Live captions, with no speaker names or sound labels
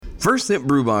First Sip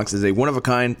Brew Box is a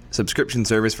one-of-a-kind subscription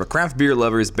service for craft beer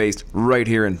lovers based right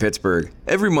here in Pittsburgh.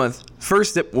 Every month,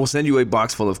 First Sip will send you a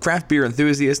box full of craft beer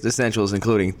enthusiast essentials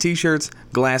including t-shirts,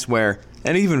 glassware,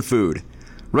 and even food.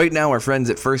 Right now, our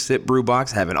friends at First Sip Brew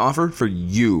Box have an offer for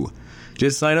you.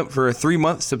 Just sign up for a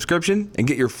 3-month subscription and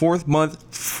get your 4th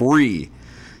month free.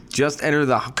 Just enter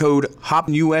the code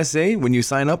HOPUSA when you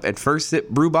sign up at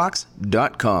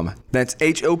firstsipbrewbox.com. That's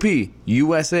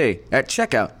HOPUSA at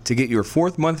checkout to get your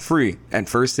 4th month free at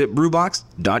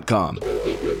firstsipbrewbox.com.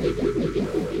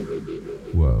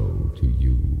 Woe to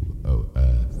you, O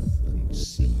earth and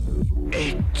sea.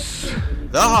 It's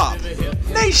the Hop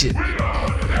Nation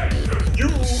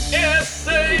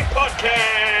USA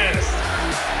Podcast.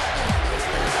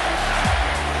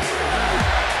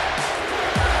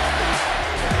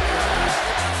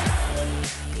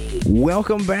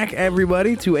 Welcome back,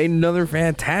 everybody, to another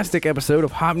fantastic episode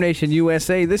of Hop Nation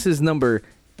USA. This is number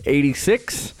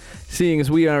 86. Seeing as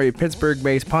we are a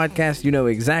Pittsburgh-based podcast, you know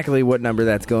exactly what number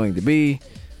that's going to be.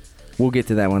 We'll get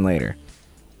to that one later.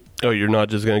 Oh, you're not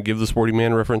just going to give the Sporty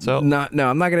Man reference out? No,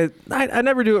 I'm not going to. I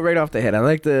never do it right off the head. I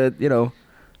like to,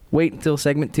 wait until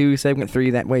segment 2, segment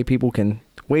 3. That way people can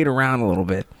wait around a little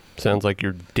bit. Sounds like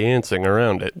you're dancing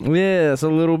around it. Yes, a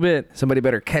little bit. Somebody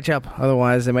better catch up,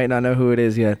 otherwise they might not know who it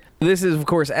is yet. This is, of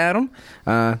course, Adam.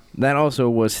 That also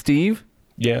was Steve.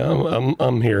 Yeah,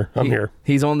 I'm here. I'm here.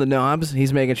 He's on the knobs.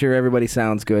 He's making sure everybody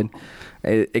sounds good,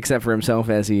 except for himself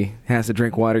as he has to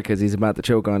drink water because he's about to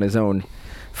choke on his own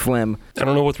phlegm. I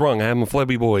don't know what's wrong. I'm a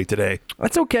flabby boy today.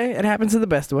 That's okay. It happens to the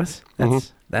best of us.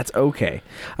 That's okay.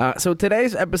 So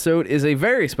today's episode is a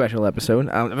very special episode.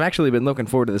 I've actually been looking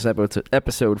forward to this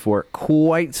episode for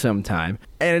quite some time.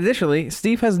 And additionally,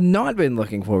 Steve has not been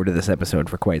looking forward to this episode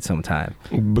for quite some time.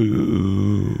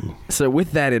 Boo. So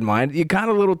with that in mind, you got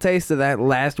a little taste of that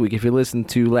last week if you listened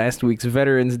to last week's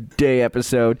Veterans Day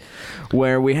episode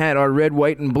where we had our red,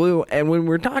 white, and blue. And when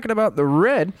we're talking about the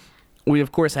red, we,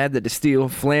 of course, had to distill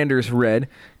Flanders Red,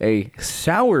 a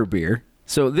sour beer.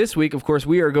 So this week, of course,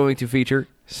 we are going to feature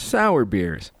sour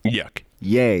beers. Yuck.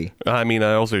 Yay. I mean,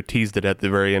 I also teased it at the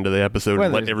very end of the episode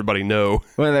and let everybody know.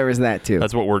 Well, there was that, too.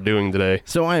 That's what we're doing today.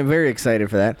 So I am very excited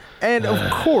for that. And,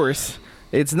 of course,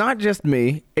 it's not just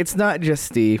me. It's not just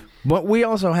Steve. But we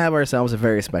also have ourselves a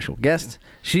very special guest.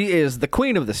 She is the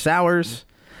queen of the sours.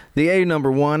 The A number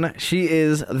 1, she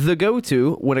is the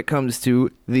go-to when it comes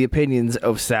to the opinions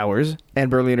of sours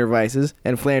and Berliner Weisses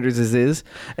and Flanders is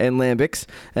and Lambics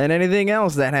and anything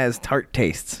else that has tart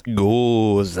tastes.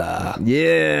 Goza.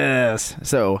 Yes.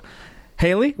 So,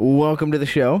 Haley, welcome to the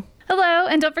show. Hello,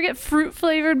 and don't forget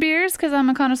fruit-flavored beers because I'm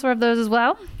a connoisseur of those as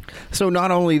well. So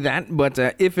not only that, but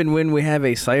if and when we have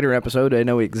a cider episode, I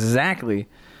know exactly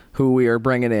who we are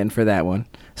bringing in for that one.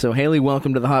 So, Haley,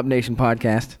 welcome to the Hop Nation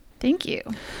podcast. Thank you.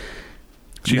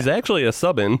 She's actually a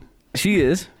sub-in. She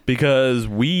is. Because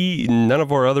none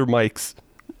of our other mics,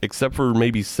 except for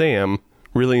maybe Sam,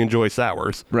 really enjoy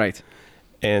sours. Right.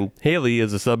 And Haley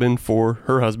is a sub-in for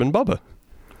her husband, Bubba.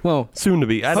 Well, soon to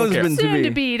be. I don't care. Soon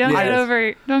to be. Don't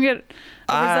get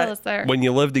overzealous there. When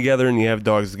you live together and you have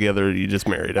dogs together, you just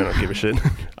married. I don't give a shit.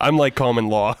 I'm like common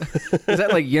law. Is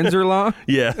that like Yinzer law?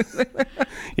 Yeah.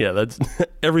 Yeah, that's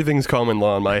everything's common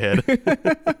law in my head.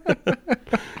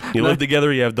 You live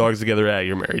together, you have dogs together,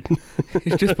 you're married.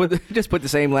 just put the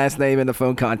same last name in the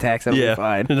phone contacts, that'll be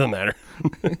fine. It doesn't matter.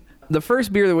 The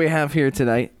first beer that we have here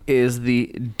tonight is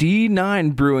the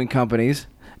D9 Brewing Company's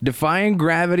Defying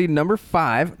Gravity number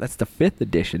 5. That's the 5th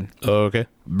edition. Okay.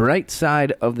 Bright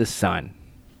Side of the Sun.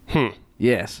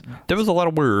 Yes. That was a lot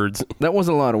of words. That was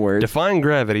a lot of words. Defying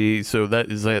Gravity, so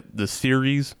is that the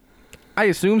series? I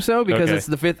assume so, because it's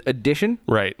the 5th edition.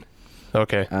 Right.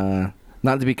 Okay.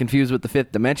 Not to be confused with the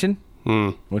 5th Dimension,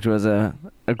 which was a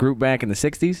group back in the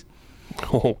 60s.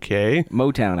 Okay.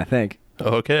 Motown, I think.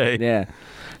 Okay. Yeah.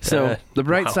 So, the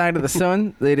Bright Side of the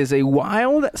Sun, it is a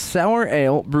wild sour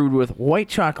ale brewed with white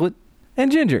chocolate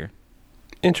and ginger.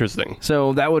 Interesting.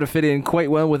 So, that would have fit in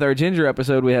quite well with our ginger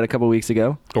episode we had a couple weeks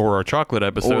ago. Or our chocolate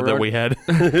episode that we had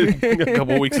a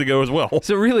couple weeks ago as well.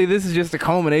 So, really, this is just a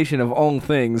culmination of all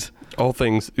things. All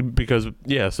things, because,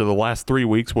 so the last 3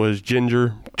 weeks was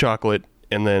ginger, chocolate,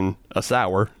 and then a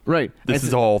sour. Right. This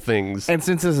is all things. And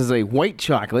since this is a white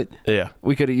chocolate,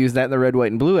 we could have used that in the red,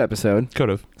 white, and blue episode. Could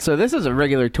have. So this is a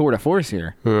regular tour de force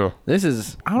here. Yeah. This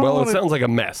is... it sounds like a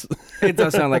mess. It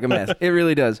does sound like a mess. It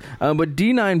really does. But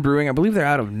D9 Brewing, I believe they're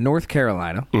out of North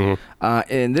Carolina.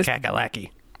 And this... Kakalaki.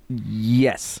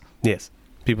 Yes. Yes.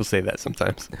 People say that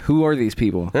sometimes. Who are these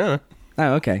people? Yeah.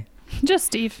 Oh, okay. Just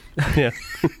Steve. Yeah.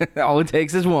 All it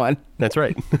takes is one. That's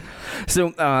right.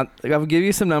 So I'll give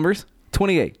you some numbers.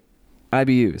 28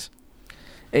 IBUs.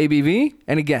 ABV,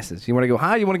 any guesses? You want to go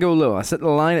high, you want to go low? I set the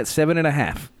line at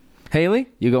 7.5. Haley,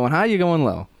 you going high, you going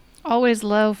low? Always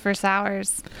low for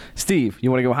sours. Steve, you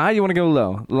want to go high, you want to go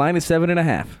low? Line is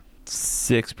 7.5.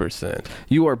 6%.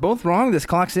 You are both wrong. This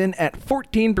clocks in at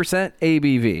 14%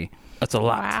 ABV. That's a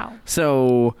lot. Wow.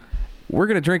 So we're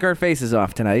going to drink our faces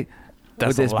off tonight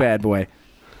with this bad boy.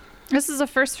 This is a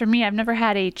first for me. I've never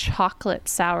had a chocolate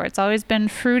sour. It's always been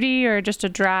fruity or just a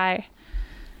dry.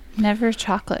 Never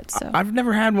chocolate. So I've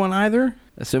never had one either,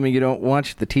 assuming you don't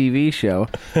watch the TV show.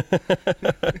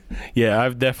 Yeah,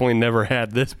 I've definitely never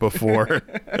had this before.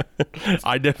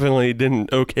 I definitely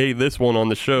didn't okay this one on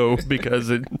the show because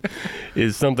it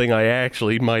is something I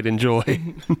actually might enjoy.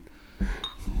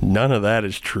 None of that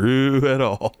is true at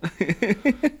all.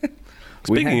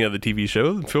 Speaking of the TV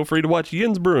show, feel free to watch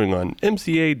Yin's Brewing on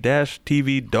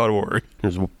mca-tv.org.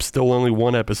 There's still only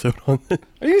one episode on it.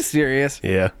 Are you serious?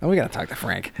 Yeah. Oh, we got to talk to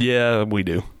Frank. Yeah, we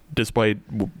do. Despite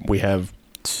we have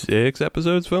 6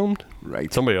 episodes filmed.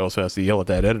 Right. Somebody else has to yell at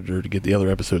that editor to get the other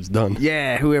episodes done.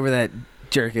 Yeah, whoever that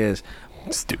jerk is.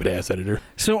 Stupid ass editor.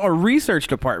 So our research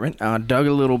department dug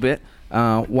a little bit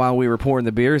while we were pouring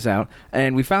the beers out,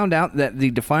 and we found out that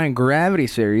the Defying Gravity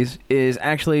series is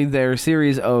actually their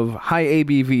series of high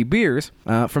ABV beers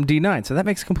from D9. So that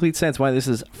makes complete sense why this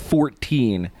is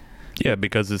 14. Yeah,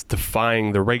 because it's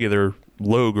defying the regular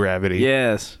low gravity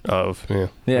Yes. of, yeah.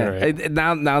 Yeah. All right.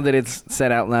 Now that it's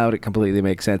said out loud, it completely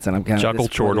makes sense, and I'm kind of Chuckle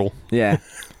chortle. Yeah.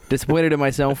 Disappointed in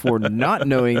myself for not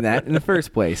knowing that in the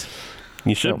first place.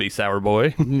 You should be Sour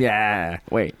Boy. Yeah.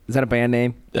 Wait, is that a band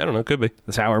name? I don't know, could be.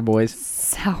 The Sour Boys?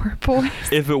 sour boys.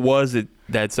 If it was,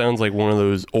 that sounds like one of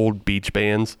those old beach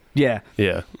bands. Yeah.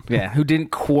 Yeah. Yeah. Who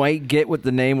didn't quite get what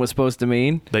the name was supposed to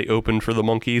mean? They opened for the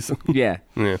Monkees. Yeah.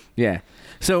 Yeah. Yeah.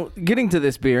 So, getting to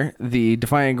this beer, the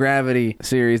Defying Gravity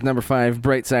series, number 5,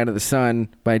 Bright Side of the Sun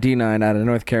by D9 out of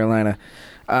North Carolina.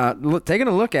 Taking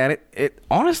a look at it, it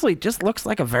honestly just looks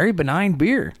like a very benign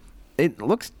beer. It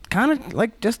looks kind of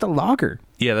like just a lager.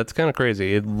 Yeah, that's kind of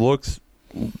crazy. It looks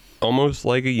almost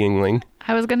like a Yingling.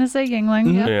 I was gonna say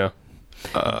Yingling. Yeah.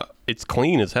 Yeah. It's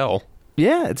clean as hell.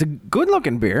 Yeah, it's a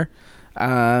good-looking beer.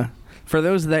 For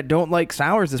those that don't like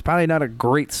sours, it's probably not a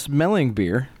great smelling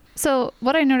beer. So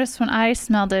what I noticed when I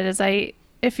smelled it is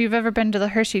if you've ever been to the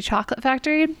Hershey Chocolate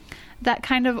Factory, that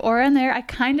kind of aura in there, I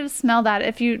kind of smell that.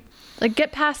 If you like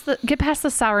get past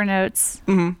the sour notes,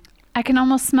 I can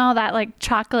almost smell that like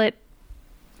chocolate.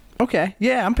 Okay,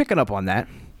 yeah, I'm picking up on that.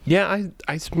 Yeah,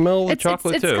 I smell the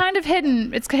chocolate it's too. kind of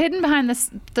hidden. It's hidden behind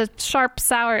the sharp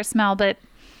sour smell, but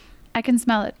I can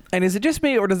smell it. And is it just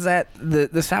me, or does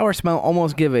the sour smell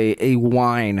almost give a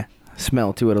wine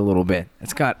smell to it a little bit?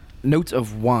 It's got notes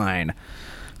of wine.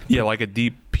 Yeah, like a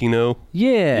deep Pinot.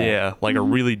 Yeah. Yeah, like a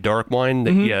really dark wine.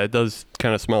 Yeah, it does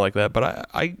kind of smell like that. But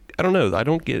I don't know. I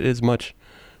don't get as much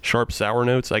sharp sour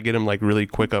notes. I get them like really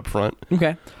quick up front.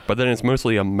 Okay. But then it's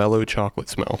mostly a mellow chocolate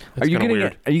smell. It's Are you kinda getting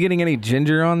weird. are you getting any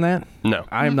ginger on that? No.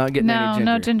 I'm not getting any ginger.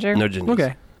 No ginger. No ginger.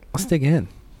 Okay. Let's dig in.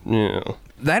 Yeah.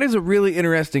 That is a really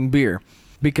interesting beer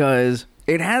because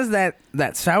it has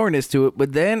that sourness to it,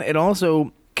 but then it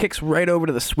also kicks right over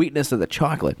to the sweetness of the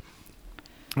chocolate.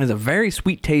 There's a very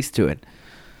sweet taste to it.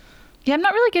 Yeah, I'm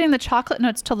not really getting the chocolate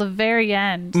notes till the very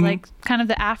end, like kind of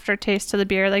the aftertaste to the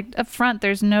beer. Like up front,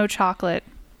 there's no chocolate.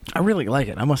 I really like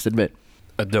it, I must admit.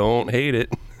 I don't hate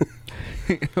it.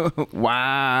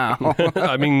 Wow.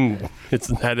 I mean,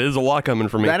 that is a lot coming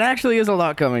from me. That actually is a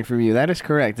lot coming from you. That is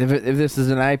correct. If this is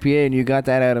an IPA and you got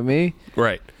that out of me,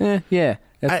 Right. yeah,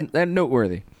 that's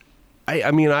noteworthy.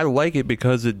 I mean, I like it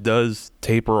because it does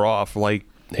taper off. Like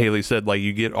Haley said, like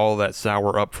you get all that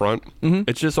sour up front.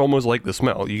 It's just almost like the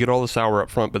smell. You get all the sour up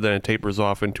front, but then it tapers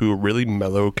off into a really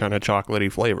mellow kind of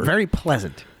chocolatey flavor. Very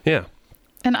pleasant. Yeah.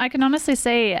 And I can honestly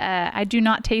say I do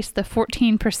not taste the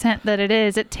 14% that it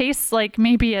is. It tastes like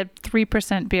maybe a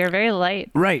 3% beer, very light.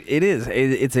 Right, it is.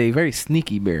 It's a very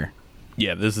sneaky beer.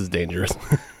 Yeah, this is dangerous.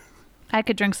 I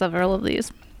could drink several of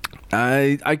these.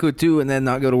 I could too, and then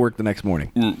not go to work the next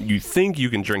morning. You think you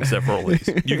can drink several of these.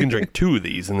 You can drink 2 of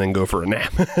these and then go for a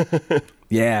nap.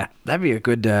 Yeah, that'd be a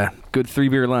good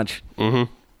 3-beer lunch.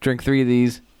 Drink 3 of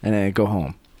these and then go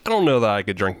home. I don't know that I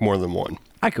could drink more than one.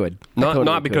 I could.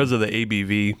 Not because of the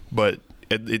ABV, but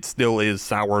it still is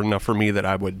sour enough for me that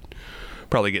I would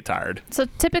probably get tired. So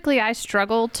typically I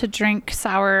struggle to drink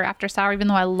sour after sour, even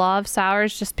though I love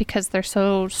sours just because they're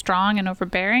so strong and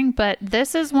overbearing. But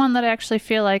this is one that I actually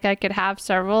feel like I could have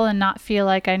several and not feel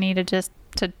like I needed just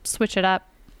to switch it up.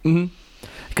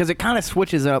 Because it kind of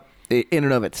switches up in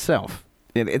and of itself.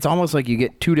 It's almost like you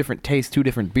get 2 different tastes, 2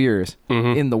 different beers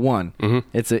in the one.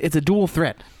 It's a dual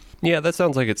threat. Yeah, that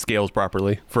sounds like it scales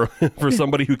properly for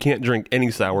somebody who can't drink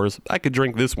any sours. I could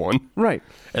drink this one, Right.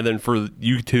 and then for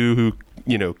you two who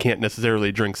can't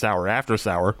necessarily drink sour after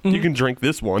sour, you can drink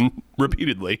this one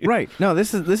repeatedly. Right. No,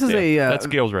 this is Yeah, that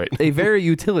scales right. a very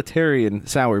utilitarian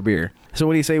sour beer. So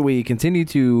what do you say we continue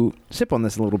to sip on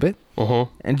this a little bit?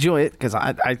 Enjoy it, because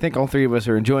I think all three of us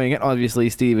are enjoying it. Obviously,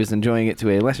 Steve is enjoying it to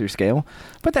a lesser scale,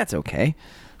 but that's okay.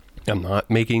 I'm not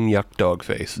making yuck dog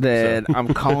face. Then so.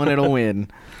 I'm calling it a win.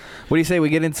 What do you say we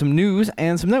get in some news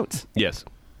and some notes? Yes.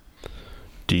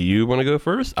 Do you want to go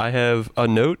first? I have a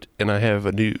note and I have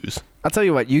a news. I'll tell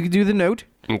you what, you do the note,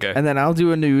 Okay. and then I'll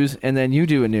do a news, and then you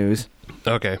do a news.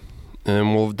 Okay.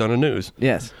 And we'll have done a news.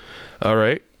 Yes. All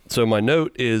right. So my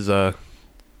note is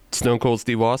Stone Cold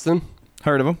Steve Austin.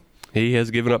 Heard of him? He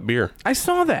has given up beer. I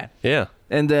saw that. Yeah.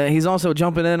 And he's also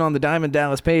jumping in on the Diamond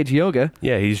Dallas Page yoga.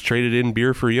 Yeah, he's traded in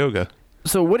beer for yoga.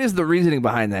 So what is the reasoning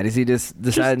behind that? Is he just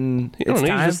deciding I don't it's know,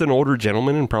 time? he's just an older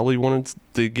gentleman and probably wanted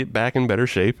to get back in better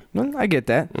shape. Well, I get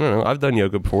that. I don't know. I've done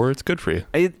yoga before. It's good for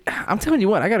you. I'm telling you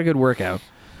what, I got a good workout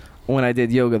when I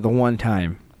did yoga the one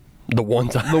time. The one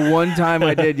time. The one time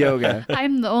I did yoga.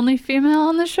 I'm the only female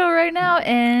on the show right now,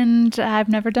 and I've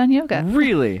never done yoga.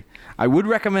 Really? I would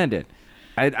recommend it.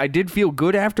 I did feel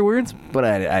good afterwards, but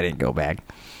I didn't go back.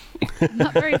 I'm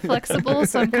not very flexible,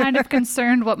 so I'm kind of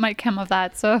concerned what might come of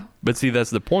that. So But see, that's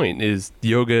the point, is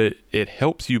yoga, it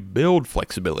helps you build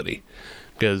flexibility.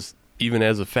 Because even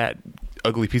as a fat,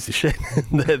 ugly piece of shit,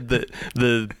 the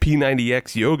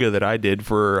P90X yoga that I did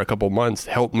for a couple months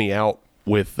helped me out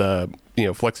with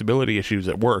flexibility issues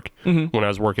at work when I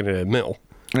was working at a mill.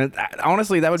 And,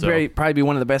 honestly, that would probably be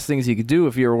one of the best things you could do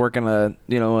if you were working a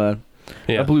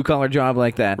blue collar job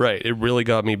like that. Right. It really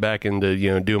got me back into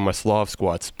doing my Slav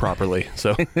squats properly.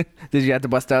 So Did you have to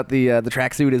bust out the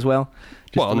tracksuit as well?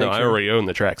 Just well, to no, make I sure? already own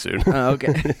the tracksuit. Oh,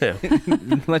 okay.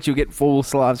 Yeah. Let you get full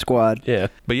Slav squad. Yeah.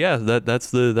 But yeah,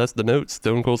 that's the note.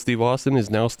 Stone Cold Steve Austin is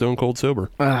now stone cold sober.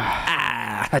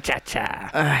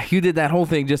 You did that whole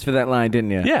thing just for that line,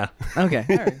 didn't you? Yeah. Okay.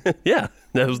 All right. Yeah.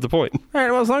 That was the point. All right.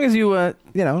 Well, as long as you, as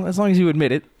long as you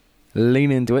admit it,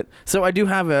 lean into it. So I do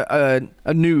have a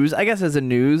news. I guess it's a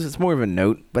news. It's more of a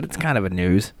note, but it's kind of a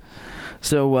news.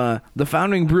 So the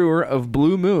founding brewer of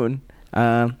Blue Moon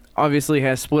obviously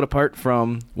has split apart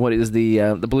from what is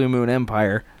the Blue Moon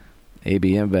Empire,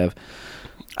 AB InBev.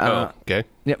 Okay.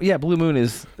 Yeah. Blue Moon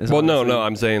is Well, no, obviously-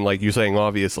 I'm saying like you're saying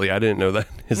obviously. I didn't know that.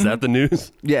 Is that the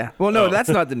news? Yeah. Well, no, that's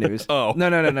not the news. Oh.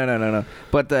 No.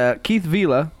 But Keith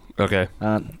Vila. Okay.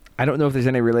 I don't know if there's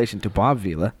any relation to Bob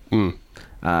Vila. Mm.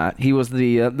 He was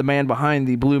the man behind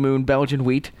the Blue Moon Belgian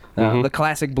wheat, the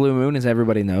classic Blue Moon, as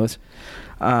everybody knows.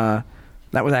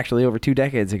 That was actually over 2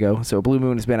 decades ago, so Blue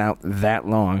Moon has been out that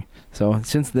long. So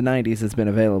since the 90s, it's been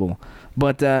available.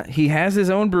 But he has his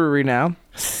own brewery now.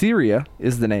 Syria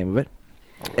is the name of it.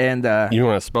 And You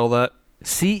want to spell that?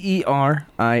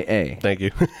 Ceria. Thank you.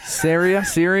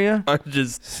 Syria? I'm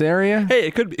just. Syria? Hey,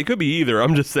 it could be either.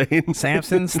 I'm just saying.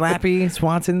 Samson, Slappy,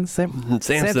 Swanson,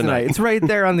 Samsonite. It's right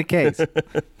there on the case.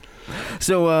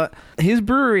 So his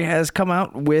brewery has come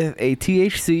out with a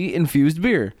THC-infused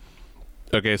beer.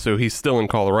 Okay, so he's still in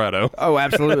Colorado. Oh,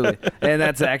 absolutely. And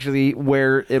that's actually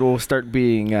where it'll start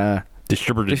being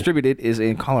Distributed. is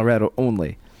in Colorado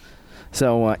only.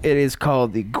 So it is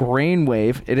called the Grain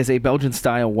Wave. It is a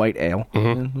Belgian-style white ale.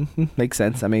 Makes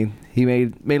sense. I mean, he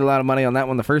made a lot of money on that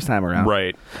one the first time around.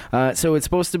 Right. So it's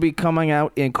supposed to be coming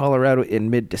out in Colorado in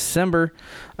mid-December,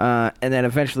 and then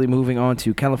eventually moving on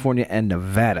to California and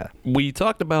Nevada. We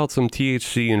talked about some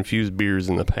THC-infused beers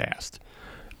in the past,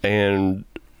 and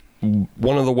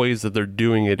one of the ways that they're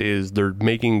doing it is they're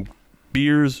making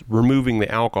beers, removing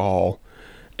the alcohol,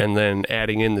 and then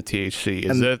adding in the THC.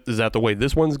 Is that the way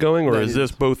this one's going, or is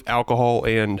this both alcohol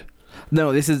and...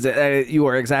 No, this is you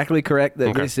are exactly correct that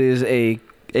Okay. this is a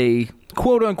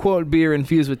quote-unquote beer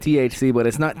infused with THC, but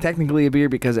it's not technically a beer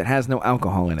because it has no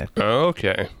alcohol in it.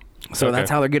 Okay. So Okay. that's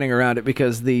how they're getting around it,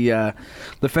 because the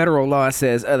federal law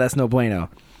says that's no bueno.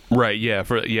 Right, yeah.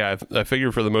 I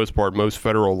figure for the most part, most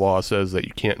federal law says that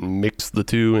you can't mix the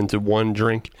two into one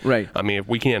drink. Right. I mean, if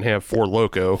we can't have Four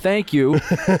Loko Thank you.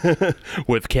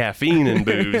 with caffeine and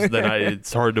booze, then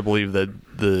it's hard to believe that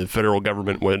the federal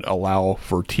government would allow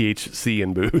for THC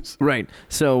and booze. Right.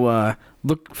 So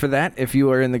look for that if you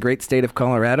are in the great state of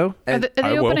Colorado. Are And they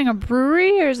I will. opening a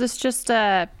brewery, or is this just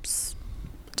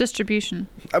distribution?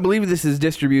 I believe this is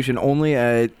distribution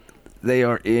only. They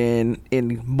are in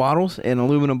bottles, in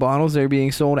aluminum bottles. They're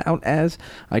being sold out as.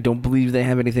 I don't believe they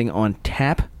have anything on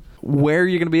tap. Where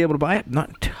you're going to be able to buy it, not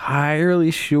entirely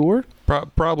sure.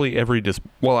 Probably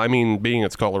being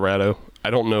it's Colorado, I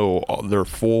don't know their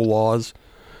full laws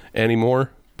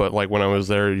anymore, but like when I was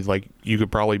there, like you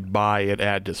could probably buy it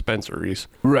at dispensaries.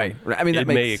 Right. I mean, that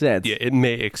makes sense. Yeah, it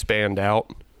may expand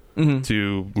out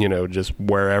to, you know, just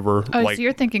wherever. Oh, like, so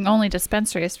you're thinking only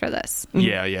dispensaries for this?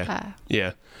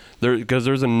 Yeah. Because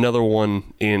there's another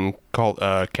one in called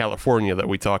California that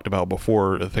we talked about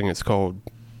before. I think it's called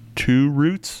Two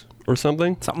Roots or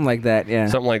something. Something like that, yeah.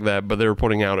 Something like that. But they were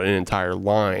putting out an entire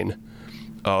line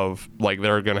of, like,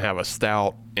 they're going to have a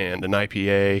stout and an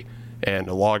IPA and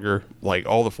a lager, like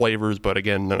all the flavors, but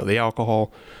again, none of the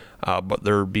alcohol. But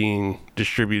they're being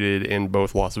distributed in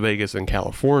both Las Vegas and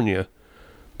California.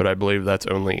 But I believe that's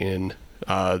only in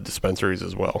dispensaries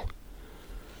as well.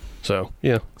 So,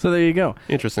 yeah. So there you go.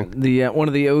 Interesting. The one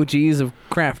of the OGs of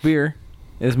craft beer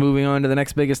is moving on to the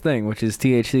next biggest thing, which is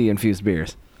THC-infused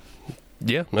beers.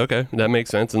 Yeah, okay. That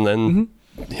makes sense. And then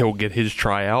he'll get his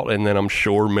tryout, and then I'm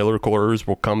sure Miller Coors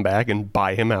will come back and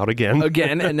buy him out again.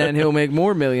 And then he'll make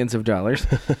more millions of dollars.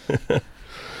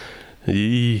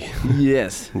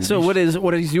 Yes. So what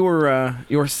is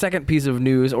your second piece of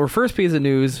news, or first piece of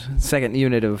news, second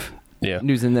unit of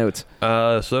news and notes?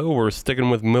 So we're sticking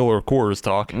with Miller Coors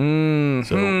talk.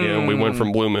 So yeah, we went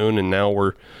from Blue Moon, and now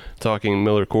we're talking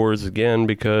Miller Coors again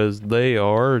because they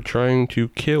are trying to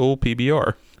kill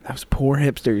PBR. Those poor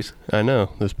hipsters. I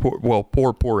know. There's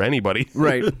poor anybody.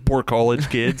 Right. Poor college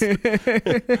kids.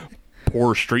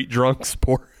 Poor street drunks.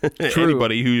 Poor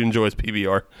anybody who enjoys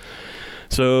PBR.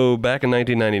 So back in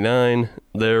 1999,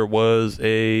 there was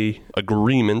a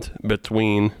agreement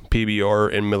between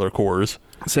PBR and Miller Coors.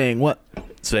 Saying what?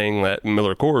 Saying that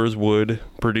Miller Coors would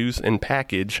produce and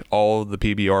package all of the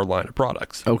PBR line of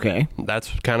products. Okay.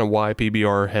 That's kind of why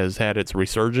PBR has had its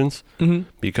resurgence,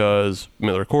 because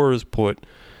Miller Coors put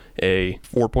a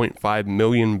 4.5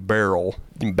 million barrel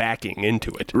backing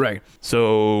into it. Right.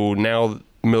 So now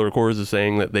Miller Coors is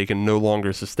saying that they can no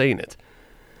longer sustain it.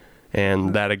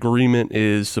 And that agreement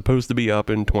is supposed to be up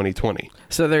in 2020.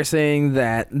 So they're saying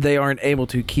that they aren't able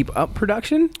to keep up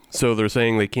production? So they're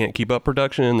saying they can't keep up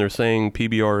production, and they're saying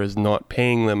PBR is not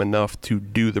paying them enough to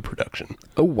do the production.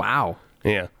 Oh, wow.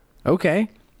 Yeah. Okay.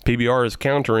 PBR is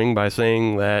countering by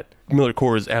saying that Miller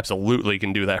Coors absolutely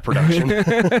can do that production.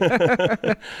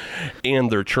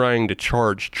 And they're trying to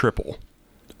charge triple.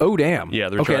 Oh, damn. Yeah,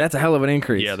 okay, that's a hell of an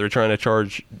increase. Yeah, they're trying to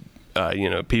charge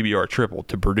PBR triple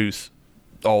to produce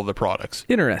all the products.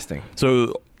 Interesting.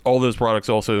 So all those products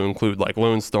also include like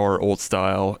Lone Star, Old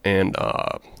Style, and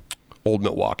Old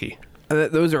Milwaukee.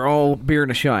 Those are all beer in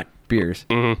a shot beers.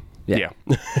 Mm-hmm. Yeah.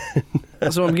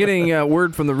 So I'm getting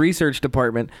word from the research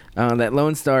department that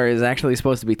Lone Star is actually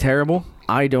supposed to be terrible.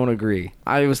 I don't agree.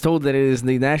 I was told that it is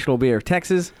the national beer of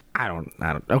Texas. I don't.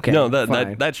 Okay. No,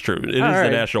 fine. that's true. It is right. the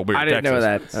national beer of Texas. I didn't know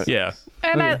that. Yeah.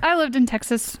 And I lived in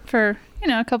Texas for,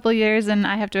 a couple of years, and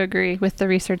I have to agree with the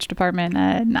research department.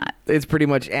 Not. It's pretty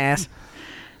much ass.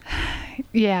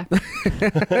 Yeah.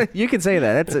 You can say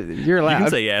that. You're allowed. You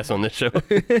can say ass on this show.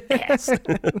 Ass.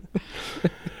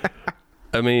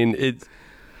 I mean,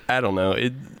 I don't know.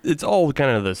 It's all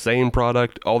kind of the same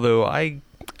product, although I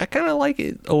kind of like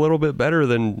it a little bit better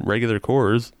than regular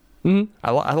Coors. Mm-hmm. I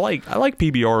like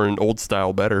PBR and Old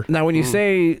Style better. Now, when you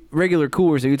say regular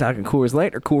Coors, are you talking Coors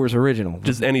Light or Coors Original?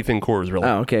 Just anything Coors, really.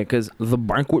 Oh, okay, because the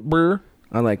banquet beer,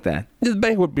 I like that. The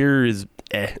banquet beer is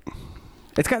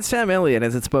It's got Sam Elliott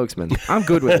as its spokesman. I'm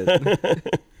good with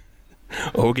it.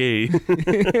 Okay.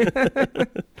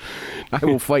 I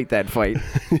will fight that fight.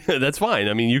 That's fine.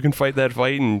 I mean, you can fight that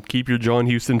fight and keep your John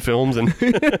Huston films. And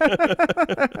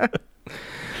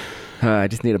I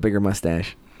just need a bigger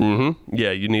mustache. Mm-hmm.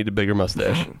 Yeah, you need a bigger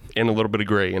mustache and a little bit of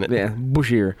gray in it. Yeah,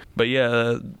 bushier. But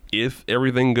yeah, if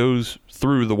everything goes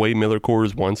through the way Miller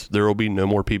Coors wants, there will be no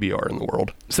more PBR in the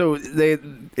world. So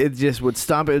it just would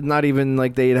stop it. Not even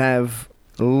like they'd have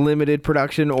limited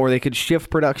production, or they could shift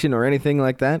production or anything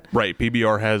like that. Right.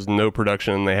 PBR has no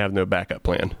production and they have no backup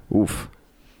plan. Oof.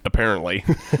 Apparently.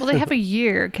 Well, they have a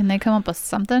year. Can they come up with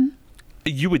something?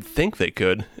 You would think they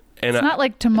could. And it's not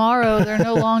like tomorrow they're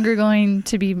no longer going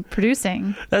to be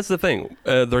producing. That's the thing.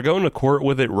 They're going to court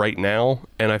with it right now,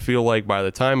 and I feel like by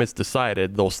the time it's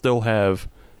decided, they'll still have,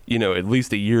 at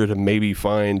least a year to maybe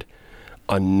find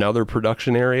another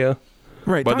production area.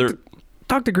 Right.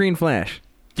 Talk to Green Flash.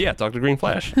 Yeah, talk to Green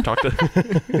Flash. Talk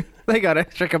to. They got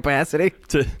extra capacity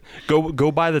to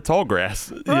go buy the tall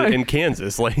grass in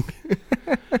Kansas, like.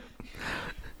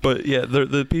 But yeah,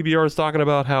 the PBR is talking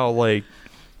about how like.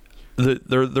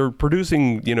 They're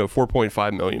producing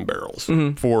 4.5 million barrels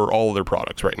for all of their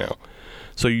products right now.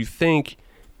 So you think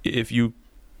if you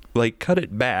like cut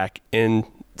it back and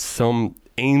some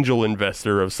angel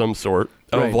investor of some sort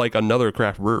of like another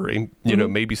craft brewery,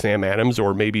 maybe Sam Adams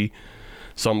or maybe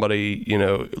somebody,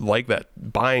 like that,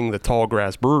 buying the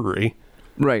Tallgrass Brewery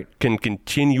Right. can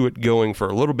continue it going for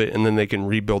a little bit, and then they can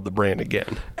rebuild the brand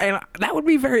again. And that would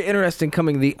be very interesting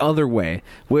coming the other way,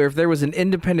 where if there was an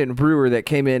independent brewer that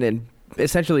came in and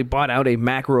essentially bought out a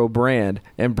macro brand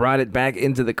and brought it back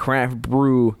into the craft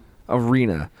brew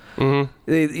arena. Mm-hmm.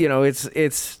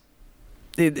 It's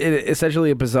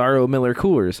essentially a Bizarro Miller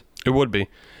Coolers. It would be.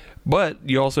 But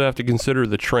you also have to consider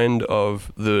the trend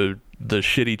of the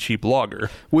shitty cheap lager,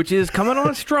 Which is coming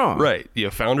on strong. right?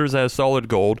 Founders has Solid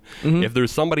Gold. Mm-hmm. If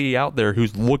there's somebody out there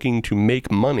who's looking to make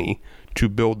money to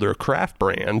build their craft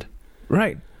brand,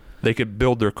 Right. they could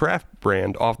build their craft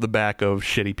brand off the back of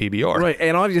shitty PBR. Right.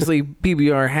 And obviously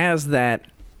PBR has that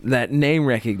name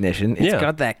recognition. It's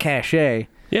got that cachet.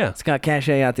 Yeah. It's got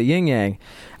cachet out the yin yang.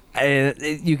 And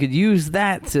you could use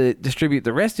that to distribute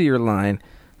the rest of your line.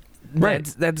 Right.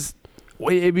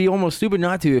 It'd be almost stupid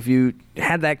not to if you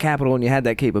had that capital and you had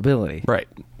that capability. Right.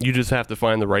 You just have to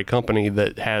find the right company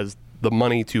that has the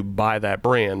money to buy that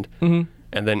brand and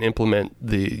then implement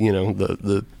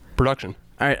the production.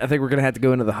 All right, I think we're going to have to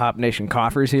go into the Hop Nation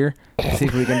coffers here and see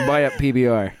if we can buy up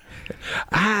PBR.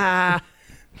 I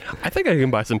think I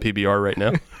can buy some PBR right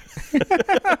now.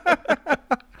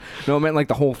 No, I meant like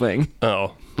the whole thing.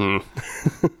 Oh.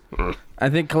 I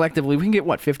think collectively we can get,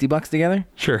 what, $50 together?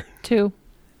 Sure. 2.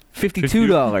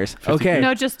 $52. Okay.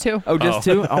 No, just 2. Oh, just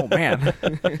 2? Oh, man.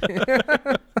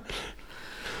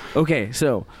 Okay,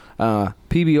 so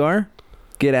PBR,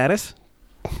 get at us.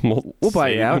 We'll buy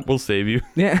you out. We'll save you.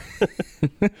 Yeah.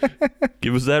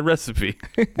 Give us that recipe.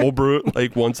 We'll brew it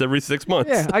like once every 6 months.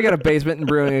 Yeah, I got a basement and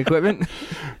brewing equipment.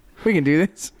 We can do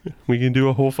this. We can do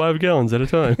a whole 5 gallons at a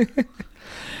time.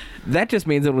 That just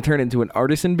means it will turn into an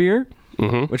artisan beer,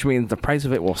 which means the price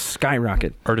of it will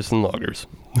skyrocket. Artisan lagers.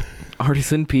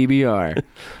 Artisan PBR.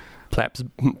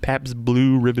 Pabst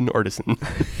Blue Ribbon Artisan.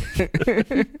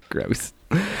 Gross.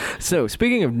 So,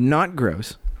 speaking of not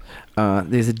gross,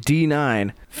 there's a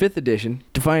D9 5th edition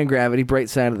Defying Gravity Bright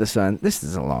Side of the Sun. This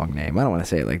is a long name. I don't want to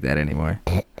say it like that anymore.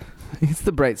 It's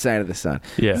the Bright Side of the Sun.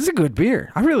 Yeah. This is a good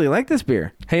beer. I really like this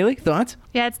beer. Haley, thoughts?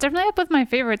 Yeah, it's definitely up with my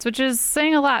favorites, which is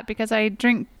saying a lot because I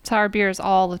drink sour beers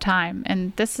all the time,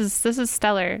 and this is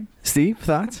stellar. Steve,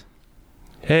 thoughts?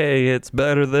 Hey, it's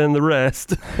better than the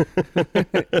rest.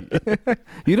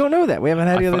 You don't know that. We haven't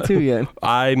had the other two yet.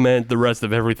 I meant the rest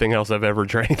of everything else I've ever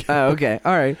drank. Oh, okay.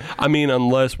 All right. I mean,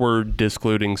 unless we're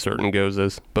discluding certain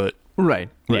gozas, but Right.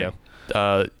 yeah.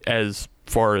 As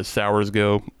far as sours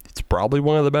go, it's probably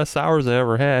one of the best sours I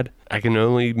ever had. I can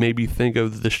only maybe think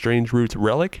of the Strange Roots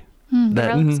Relic.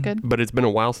 That looks good. But it's been a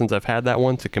while since I've had that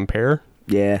one to compare.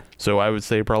 Yeah. So I would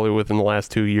say probably within the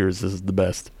last 2 years, this is the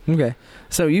best. Okay.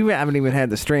 So you haven't even had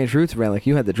the Strange Roots Relic.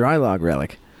 You had the Dry Log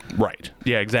Relic. Right.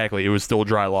 Yeah, exactly. It was still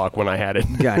dry lock when I had it.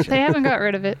 Gotcha. They haven't got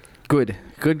rid of it. Good.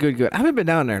 I haven't been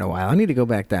down there in a while. I need to go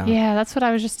back down. Yeah, that's what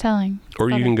I was just telling. Or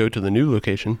you Love can it. go to the new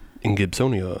location in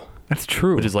Gibsonia, That's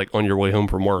true. which is like on your way home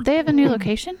from work. They have a new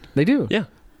location? They do. Yeah.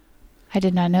 I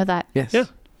did not know that. Yes. Yeah.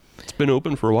 It's been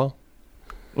open for a while.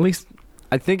 At least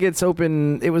I think it's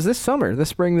open. It was this summer,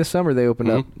 this summer they opened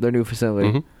up their new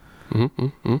facility.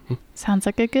 Sounds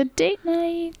like a good date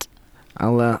night.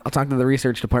 I'll talk to the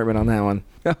research department on that one.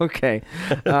 Okay.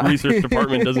 Research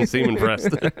department doesn't seem impressed.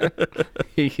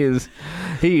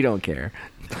 He don't care.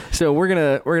 So we're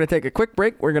gonna take a quick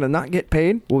break. We're gonna not get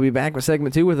paid. We'll be back with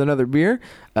segment 2 with another beer.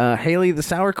 Haley, the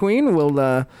Sour Queen,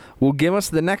 will give us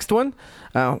the next one.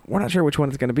 We're not sure which one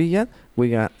it's gonna be yet. We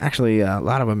got actually a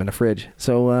lot of them in the fridge,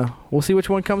 so we'll see which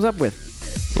one comes up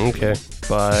with. Okay.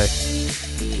 Bye.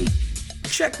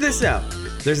 Check this out.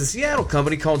 There's a Seattle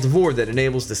company called Tavour that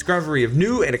enables discovery of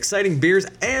new and exciting beers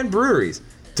and breweries.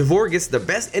 Tavour gets the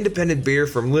best independent beer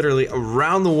from literally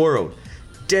around the world.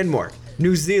 Denmark,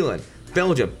 New Zealand,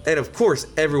 Belgium, and of course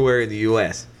everywhere in the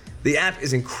US. The app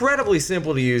is incredibly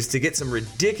simple to use to get some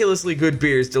ridiculously good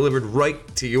beers delivered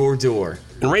right to your door.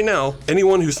 And right now,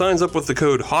 anyone who signs up with the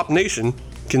code HOPNATION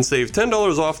can save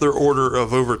 $10 off their order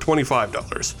of over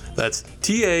 $25. That's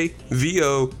TAVOUR.com.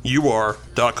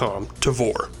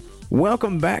 Tavour.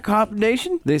 Welcome back, Hop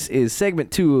Nation. This is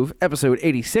segment 2 of episode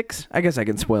 86. I guess I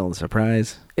can spoil the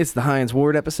surprise. It's the Heinz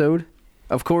Ward episode,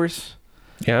 of course.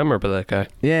 Yeah, I remember that guy.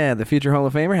 Yeah, the future Hall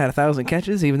of Famer had 1,000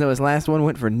 catches, even though his last one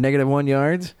went for -1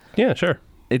 yards. Yeah, sure.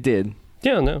 It did.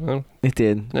 Yeah, no. It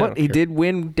did. I But don't he care. did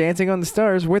win Dancing on the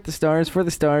Stars, with the Stars, for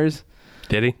the Stars,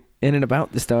 Did he? in and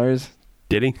about the Stars.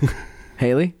 Did he?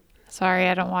 Haley? Sorry,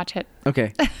 I don't watch it.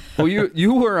 Okay. Well,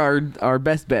 you were our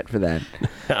best bet for that.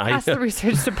 Ask the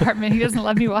research department. He doesn't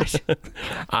let me watch it.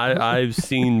 I've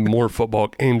seen more football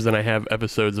games than I have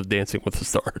episodes of Dancing with the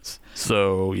Stars.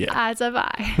 So, yeah. As have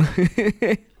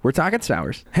I. We're talking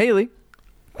sours. Haley,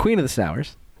 Queen of the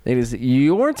Sours, it is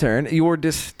your turn. Your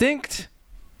distinct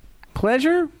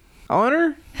pleasure,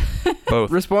 honor,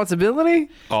 Both. responsibility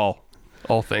All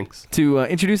things. to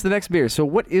introduce the next beer. So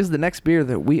what is the next beer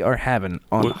that we are having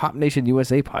on Hop Nation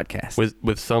USA podcast?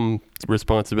 With some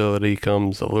responsibility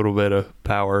comes a little bit of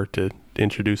power to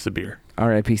introduce the beer.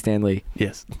 R.I.P. Stan Lee.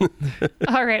 Yes.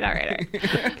 All right.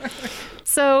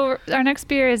 So our next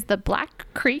beer is the Black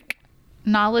Creek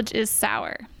Knowledge is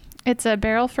Sour. It's a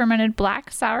barrel fermented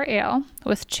black sour ale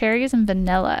with cherries and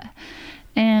vanilla.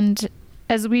 And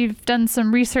as we've done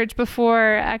some research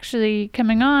before actually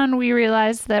coming on, we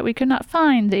realized that we could not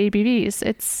find the ABVs.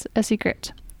 It's a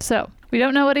secret. So we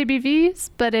don't know what ABVs,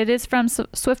 but it is from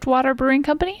Swiftwater Brewing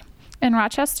Company in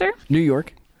Rochester. New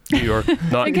York. New York.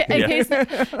 Not,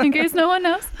 In case no one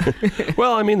knows.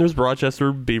 Well, I mean, there's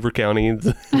Rochester, Beaver County.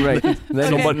 Right.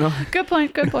 Good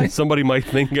point. Somebody might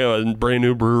think a brand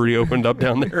new brewery opened up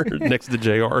down there next to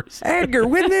JR's. Edgar,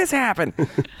 when this happened?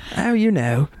 Oh, you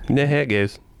know. Yeah, it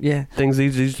goes. Yeah. Things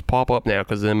these just pop up now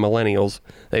because then millennials,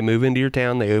 they move into your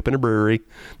town, they open a brewery,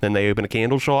 then they open a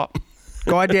candle shop.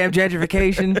 Goddamn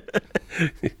gentrification.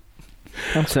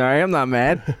 I'm sorry, I'm not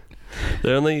mad.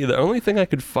 The only thing I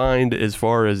could find as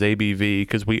far as ABV,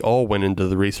 because we all went into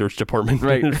the research department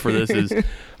Right. for this, is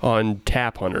on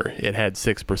Tap Hunter. It had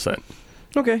 6%.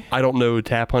 Okay. I don't know.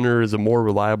 Tap Hunter is a more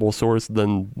reliable source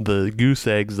than the goose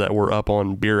eggs that were up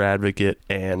on Beer Advocate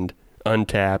and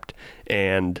Untapped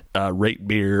and Rate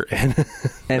Beer and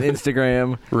And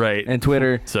Instagram right and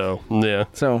Twitter. So yeah,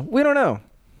 So we don't know.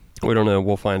 we don't know.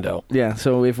 We'll find out. Yeah,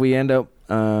 so if we end up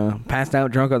passed out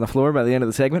drunk on the floor by the end of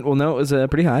the segment, we'll know it was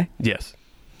pretty high. Yes,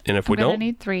 and if we I'm gonna don't,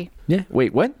 need 3. Yeah.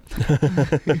 Wait, what? I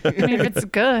mean, if it's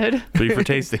good. 3 for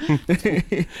tasting.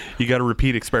 You got to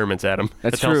repeat experiments, Adam.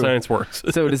 That's how true. science works.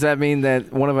 So does that mean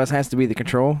that one of us has to be the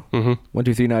control? Mm-hmm. 1,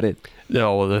 2, 3, not it.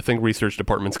 No, well, I think research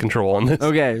department's control on this.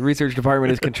 Okay, research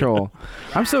department is control.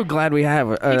 I'm so glad we have.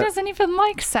 He doesn't even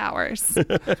like sours.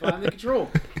 I'm the control.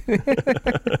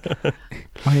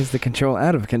 Why is the control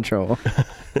out of control?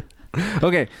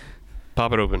 Okay,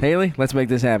 Pop it open. Haley, let's make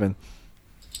this happen.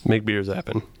 Make beers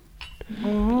happen.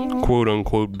 Quote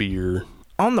unquote beer.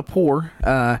 On the pour,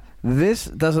 this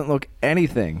doesn't look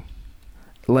anything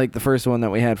like the first one that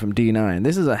we had from D9.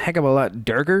 This is a heck of a lot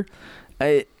darker.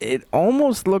 It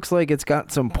almost looks like it's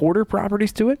got some porter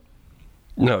properties to it.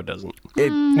 No, it doesn't.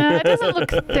 No, it doesn't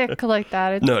look thick like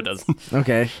that. No, it doesn't.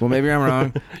 Okay, well maybe I'm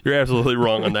wrong. You're absolutely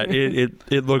wrong on that.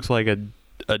 It looks like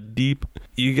a deep.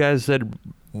 You guys said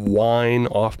wine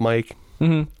off mic.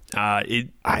 Mm-hmm.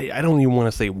 I don't even want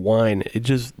to say wine. It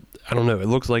just, I don't know. It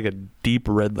looks like a deep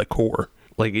red liqueur.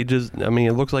 Like it just, I mean,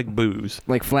 it looks like booze.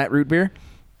 Like flat root beer?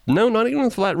 No, not even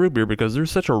with flat root beer, because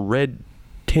there's such a red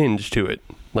tinge to it.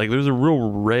 Like there's a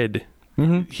real red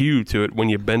hue to it when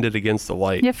you bend it against the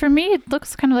light. Yeah, for me, it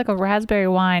looks kind of like a raspberry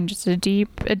wine, just a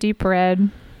deep red.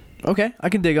 Okay, I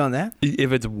can dig on that.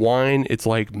 If it's wine, it's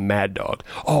like Mad Dog.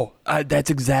 Oh, that's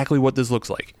exactly what this looks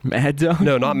like. Mad Dog?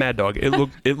 No, not Mad Dog.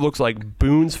 It looks like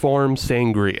Boone's Farm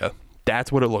Sangria.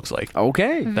 That's what it looks like.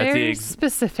 Okay, Very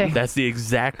specific. That's the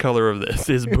exact color of this.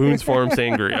 Is Boone's Farm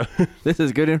Sangria. this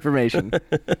is good information.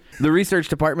 The research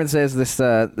department says this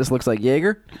looks like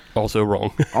Jaeger. Also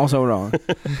wrong. Also wrong.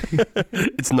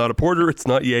 It's not a porter. It's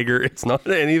not Jaeger. It's not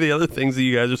any of the other things that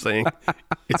you guys are saying.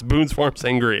 It's Boone's Farm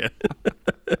Sangria.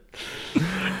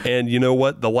 And you know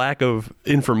what? The lack of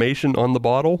information on the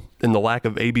bottle and the lack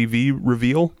of ABV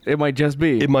reveal, It might just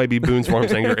be. it might be Boone's Farm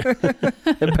Sangria.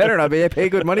 It better not be. I pay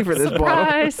good money for this bottle.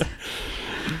 Surprise.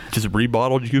 Just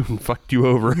rebottled you and fucked you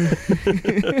over.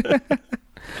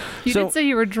 You So- did say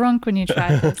you were drunk when you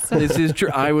tried this. So. This is true.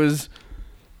 I was.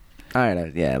 All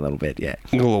right. Yeah, a little bit. Yeah.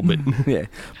 A little bit. Yeah.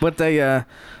 But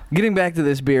getting back to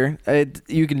this beer,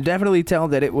 you can definitely tell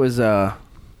that it was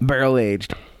barrel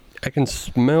aged. I can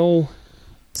smell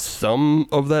some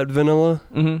of that vanilla.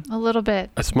 A little bit.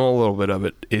 I smell a little bit of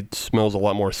it. It smells a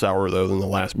lot more sour, though, than the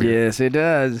last beer. Yes, it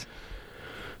does.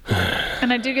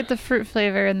 And I do get the fruit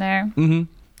flavor in there.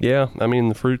 Yeah, I mean,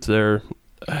 the fruit's there.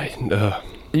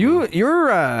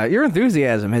 Your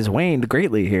enthusiasm has waned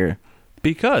greatly here.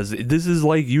 Because this is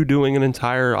like you doing an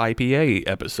entire IPA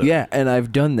episode. Yeah, and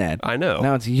I've done that. I know.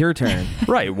 Now it's your turn.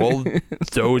 Right, well,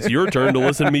 so it's your turn to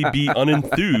listen to me be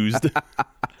unenthused.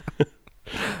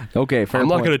 Okay, fair I'm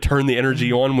not point. going to turn the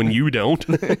energy on when you don't.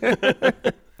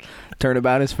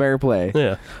 Turnabout is fair play.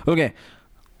 Yeah. Okay,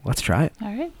 let's try it.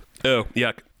 All right. Oh,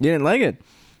 yuck. You didn't like it?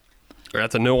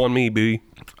 That's a no on me, boo.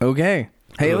 Okay.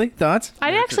 Haley, thoughts?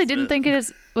 I actually didn't think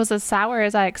it was as sour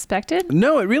as I expected.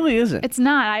 No, it really isn't. It's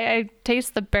not. I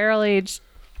taste the barrel aged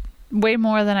way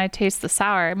more than I taste the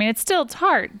sour. I mean, it's still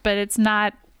tart, but it's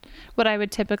not what I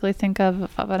would typically think of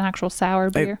an actual sour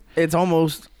beer. It's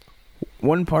almost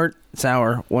 1 part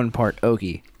sour, 1 part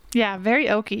oaky. Yeah, very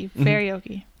oaky, very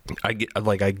oaky. I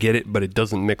get it, but it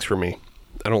doesn't mix for me.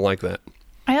 I don't like that.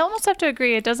 I almost have to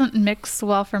agree. It doesn't mix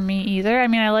well for me either. I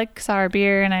mean, I like sour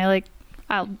beer and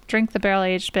I'll drink the barrel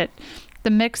aged, but the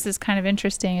mix is kind of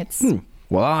interesting. It's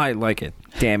Well, I like it.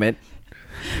 Damn it.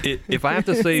 If I have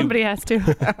to say, somebody has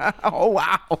to. Oh,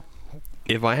 wow.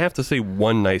 if I have to say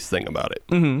one nice thing about it,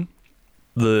 Mm-hmm.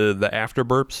 the after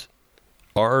burps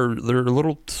they're a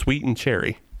little sweet and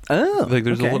cherry. Oh, Like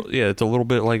there's okay. a little, it's a little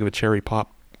bit like a cherry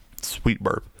pop sweet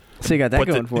burp. So you got that but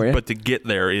going for you. But to get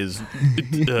there is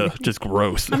just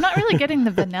gross. I'm not really getting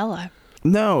the vanilla.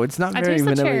 No, it's not I very taste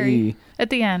the vanilla-y. cherry at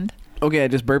the end. Okay, I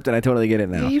just burped and I totally get it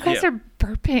now. You guys Yeah. are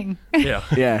burping. Yeah.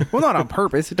 Yeah. Well, not on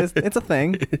purpose. It's a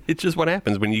thing. It's just what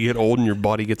happens when you get old and your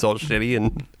body gets all shitty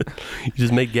and you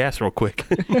just make gas real quick.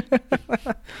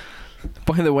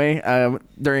 By the way,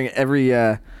 during every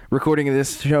recording of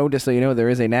this show, just so you know, there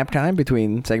is a nap time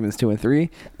between segments 2 and 3.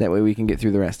 That way we can get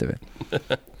through the rest of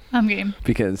it. I'm game.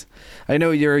 Because I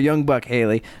know you're a young buck,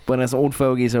 Haley, but us old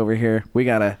fogies over here, we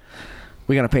gotta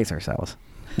pace ourselves.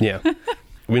 Yeah.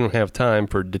 We don't have time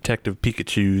for Detective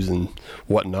Pikachus and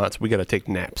whatnots. We got to take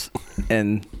naps.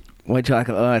 And white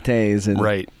chocolate lattes and,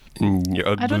 Right. And your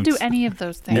Ugg I don't do boots. any of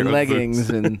those and things. Your Ugg leggings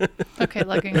boots. and Okay,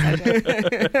 leggings I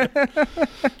do.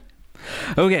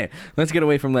 okay, let's get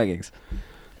away from leggings.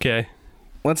 Okay.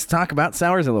 Let's talk about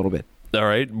sours a little bit. All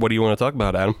right. What do you want to talk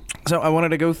about, Adam? So I wanted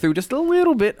to go through just a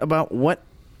little bit about what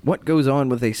goes on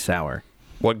with a sour.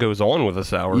 What goes on with a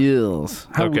sour? Yes.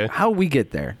 Okay. How we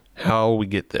get there. How we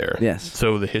get there. Yes.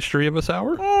 So the history of a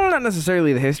sour? Not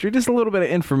necessarily the history, just a little bit of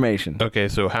information. Okay,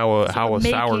 so how a sour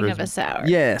Making is of a sour.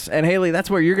 Yes, and Haley, that's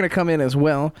where you're going to come in as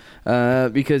well,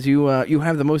 because you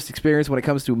have the most experience when it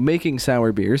comes to making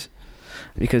sour beers,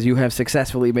 because you have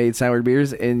successfully made sour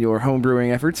beers in your home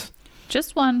brewing efforts.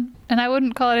 Just one, and I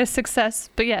wouldn't call it a success,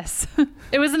 but yes,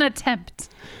 it was an attempt.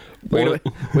 Well,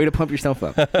 Way to pump yourself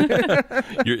up.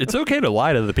 it's okay to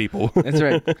lie to the people, That's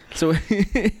right. So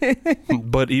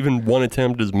but even one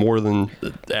attempt is more than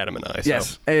Adam and I. So.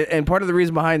 yes, and part of the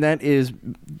reason behind that is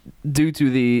due to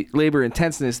the labor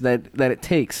intenseness that it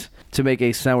takes to make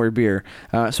a sour beer.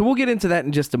 So we'll get into that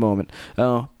in just a moment.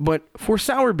 But for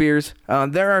sour beers,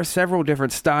 there are several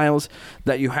different styles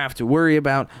that you have to worry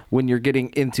about when you're getting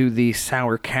into the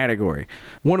sour category.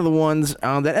 One of the ones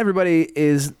that everybody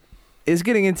is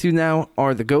getting into now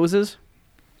are the Gozas.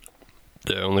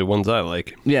 The only ones I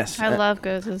like. Yes. I love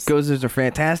Gozes. Gozas are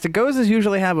fantastic. Gozas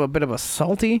usually have a bit of a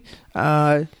salty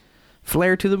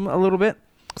flair to them a little bit.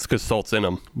 It's because salt's in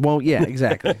them. Well, yeah,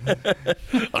 exactly.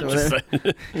 I'm just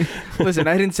saying. Listen,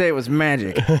 I didn't say it was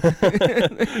magic.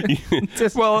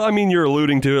 Well, I mean, you're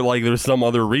alluding to it like there's some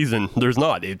other reason. There's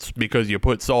not. It's because you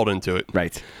put salt into it.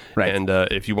 Right. And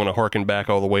if you want to harken back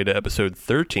all the way to episode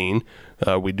 13,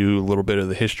 we do a little bit of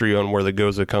the history on where the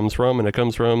Goza comes from, and it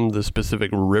comes from the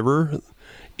specific river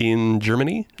in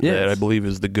Germany that I believe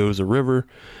is the Goza River,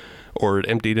 or it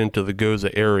emptied into the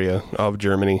Goza area of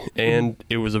Germany, and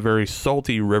it was a very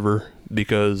salty river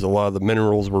because a lot of the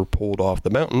minerals were pulled off the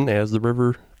mountain as the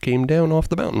river came down off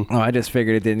the mountain. Oh, I just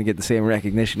figured it didn't get the same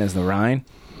recognition as the Rhine.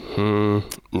 No.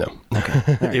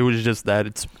 It was just that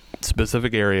it's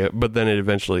specific area, but then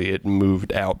it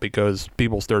moved out because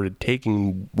people started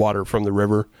taking water from the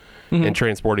river and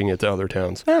transporting it to other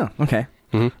towns. Oh, okay.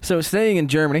 So staying in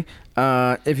Germany,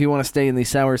 if you want to stay in the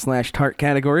sour/tart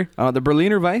category, the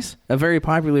Berliner Weiss, a very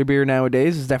popular beer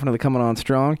nowadays, is definitely coming on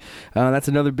strong. That's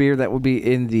another beer that would be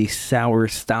in the sour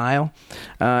style.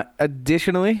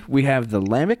 Additionally, we have the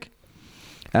Lambic.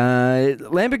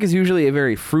 Lambic is usually a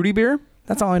very fruity beer.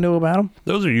 That's all I know about them.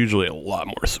 Those are usually a lot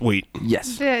more sweet.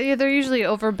 Yes. Yeah, they're usually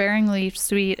overbearingly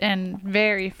sweet and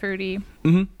very fruity.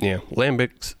 Yeah,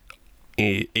 Lambics,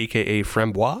 aka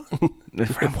Frambois.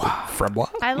 Frambois.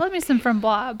 I love me some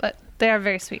framboise, but they are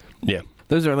very sweet. Yeah.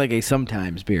 Those are like a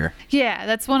sometimes beer. Yeah,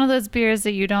 that's one of those beers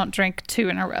that you don't drink 2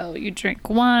 in a row. You drink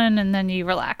one and then you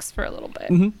relax for a little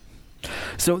bit.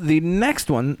 So the next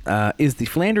one is the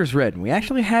Flanders Red. We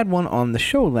actually had one on the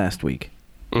show last week.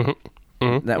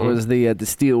 That was the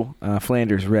Steel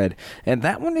Flanders Red. And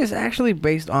that one is actually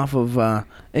based off of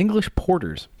English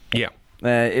porters. Yeah.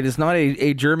 It is not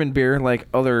a German beer like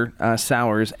other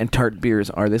sours and tart beers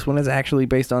are. This one is actually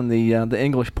based on the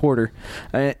English porter.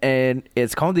 And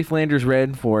it's called the Flanders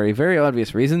Red for a very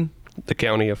obvious reason. The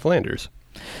county of Flanders.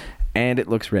 And it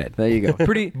looks red. There you go.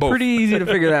 Pretty Both. pretty easy to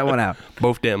figure that one out.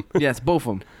 Both them. Yes, both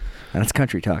of them. That's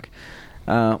country talk.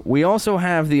 We also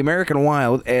have the American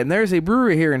Wild, and there's a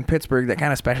brewery here in Pittsburgh that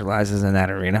kind of specializes in that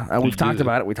arena. We've talked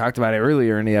about it. We talked about it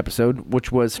earlier in the episode,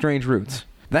 which was Strange Roots.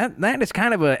 that is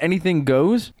kind of a anything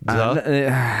goes. Now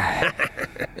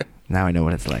I know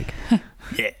what it's like.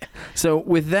 Yeah. So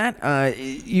with that,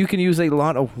 you can use a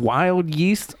lot of wild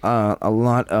yeast, a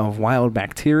lot of wild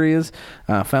bacterias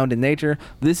found in nature.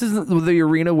 This is the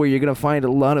arena where you're going to find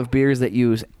a lot of beers that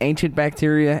use ancient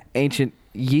bacteria, ancient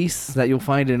yeasts that you'll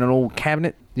find in an old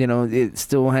cabinet. You know, it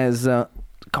still has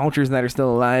cultures that are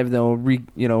still alive. They'll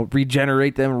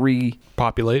regenerate them,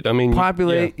 Populate. I mean,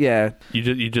 populate. Yeah.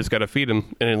 You just got to feed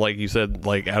them, and like you said,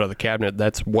 like out of the cabinet.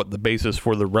 That's what the basis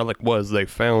for the relic was. They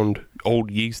found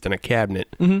old yeast in a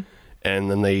cabinet, and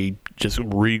then they just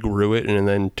regrew it, and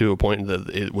then to a point that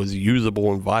it was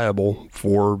usable and viable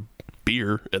for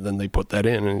beer, and then they put that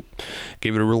in, and it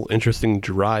gave it a real interesting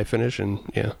dry finish, and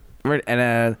yeah. Right,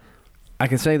 and I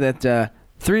can say that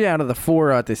 3 out of the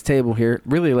 4 at this table here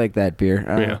really like that beer.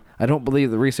 Yeah. I don't believe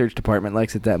the research department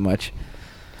likes it that much.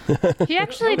 He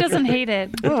actually doesn't hate it.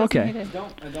 He Oh, doesn't okay. hate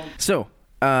it. So,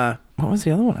 what was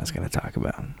the other one I was going to talk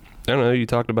about? I don't know. You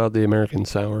talked about the American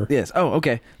sour. Yes. Oh,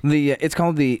 okay. It's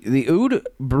called the Oud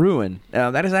Bruin.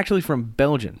 That is actually from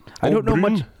Belgium. I don't know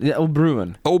much. Yeah, Oud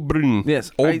Bruin. Old Brun.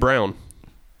 Yes, Old Brown.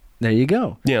 There you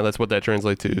go. Yeah, that's what that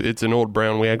translates to. It's an old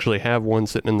brown. We actually have one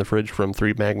sitting in the fridge from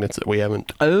 3 Magnets that we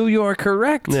haven't. Oh, you are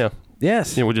correct. Yeah.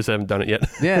 Yes. Yeah, we just haven't done it yet.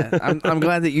 Yeah. I'm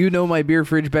glad that you know my beer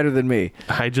fridge better than me.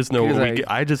 I just know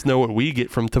I just know what we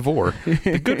get from Tavor,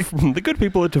 the good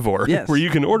people at Tavor, Yes. where you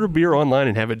can order beer online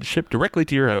and have it shipped directly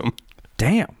to your home.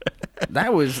 Damn.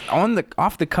 That was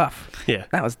off the cuff. Yeah,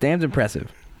 That was damned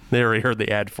impressive. they already heard the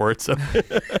ad for it, so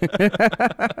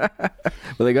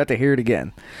Well, they got to hear it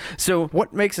again. So,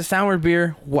 what makes a sour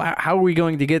beer? How are we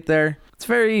going to get there? It's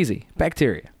very easy.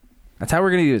 Bacteria. That's how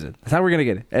we're going to use it. That's how we're going to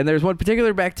get it. And there's one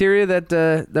particular bacteria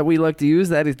that we like to use.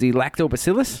 That is the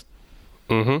lactobacillus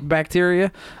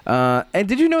bacteria. And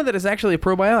did you know that it's actually a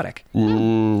probiotic?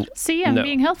 See, I'm No.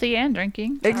 being healthy and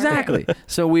drinking. Exactly.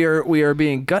 So we are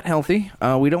being gut healthy.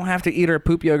 We don't have to eat our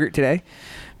poop yogurt today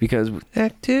because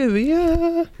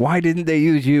Activia. why didn't they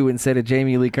use you instead of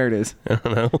Jamie Lee Curtis? I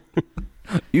don't know.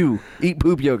 You eat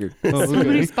poop yogurt. So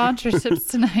many sponsorships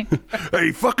tonight.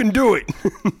 Hey, fucking do it.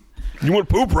 You want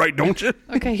poop, right? Don't you?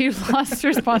 Okay, you lost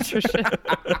your sponsorship.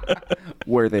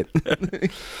 Worth it.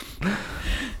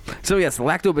 So yes, the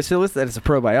lactobacillus, that is a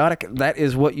probiotic. That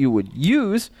is what you would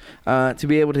use to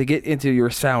be able to get into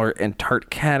your sour and tart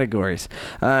categories.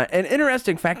 An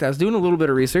interesting fact, I was doing a little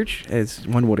bit of research, as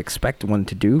one would expect one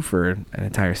to do for an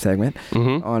entire segment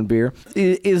on beer,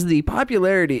 is the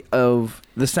popularity of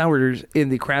the sours in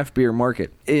the craft beer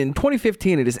market. In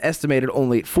 2015, it is estimated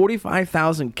only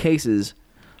 45,000 cases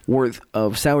worth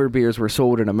of sour beers were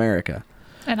sold in America.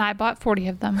 And I bought 40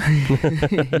 of them.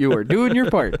 You are doing your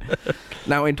part.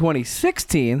 Now, in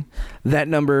 2016, that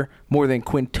number more than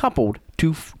quintupled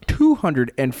to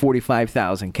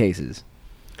 245,000 cases.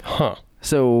 Huh.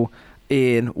 So,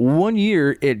 in 1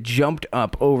 year, it jumped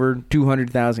up over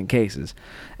 200,000 cases.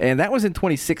 And that was in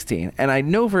 2016. And I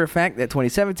know for a fact that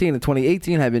 2017 and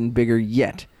 2018 have been bigger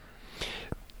yet.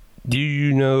 Do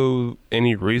you know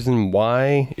any reason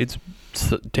why it's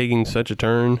taking such a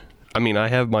turn? I mean, I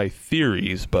have my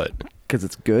theories, but... Because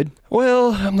it's good?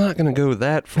 Well, I'm not going to go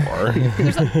that far.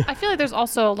 I feel like there's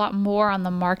also a lot more on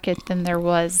the market than there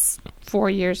was 4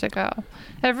 years ago.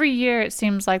 Every year it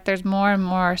seems like there's more and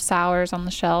more sours on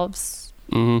the shelves.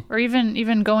 Or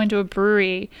even going to a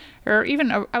brewery, or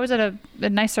even I was at a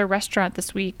nicer restaurant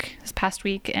this past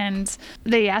week, and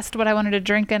they asked what I wanted to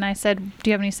drink, and I said, do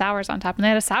you have any sours on tap? And they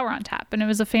had a sour on tap, and it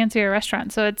was a fancier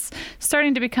restaurant. So it's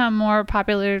starting to become more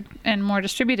popular and more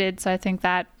distributed. So I think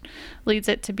that leads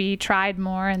it to be tried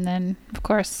more, and then of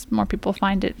course more people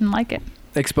find it and like it.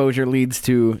 Exposure leads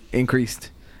to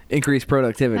increased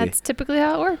productivity. That's typically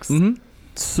how it works.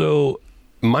 So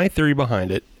my theory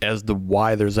behind it, as to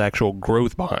why there's actual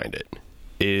growth behind it,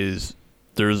 is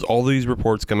there's all these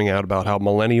reports coming out about how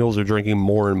millennials are drinking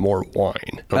more and more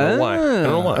wine. I don't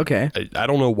know why. Okay. I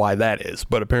don't know why that is,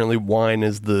 but apparently wine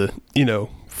is the,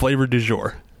 flavor du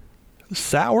jour.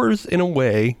 Sours, in a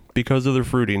way, because of their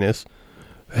fruitiness,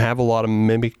 have a lot of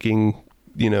mimicking,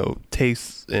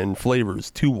 tastes and flavors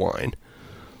to wine,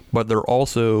 but they're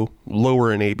also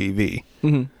lower in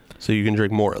ABV. So you can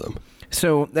drink more of them.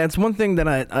 So that's one thing that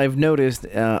I've noticed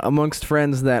amongst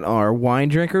friends that are wine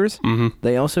drinkers.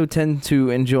 They also tend to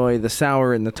enjoy the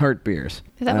sour and the tart beers.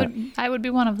 I would be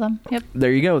one of them. Yep.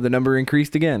 There you go. The number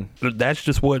increased again. That's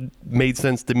just what made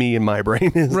sense to me in my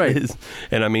brain. Right.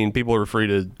 And I mean, people are free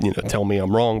to tell me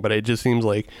I'm wrong, but it just seems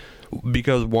like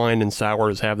because wine and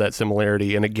sours have that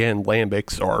similarity, and again,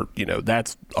 lambics are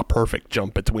that's a perfect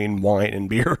jump between wine and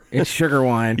beer. It's sugar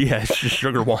wine. Yeah, it's just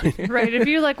sugar wine. Right. If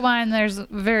you like wine, there's a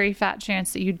very fat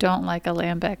chance that you don't like a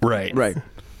lambic. Right. Right.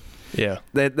 Yeah.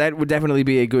 That would definitely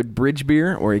be a good bridge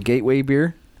beer or a gateway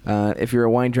beer. If you're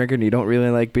a wine drinker and you don't really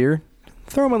like beer,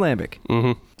 throw them a lambic.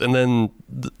 Mm-hmm. And then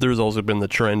there's also been the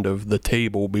trend of the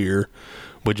table beer,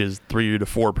 which is 3 to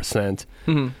 4%.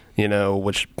 Mm-hmm.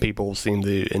 Which people seem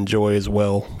to enjoy as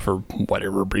well for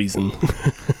whatever reason.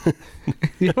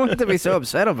 You don't have to be so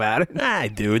upset about it. I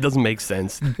do. It doesn't make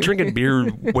sense. Drinking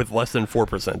beer with less than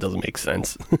 4% doesn't make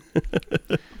sense.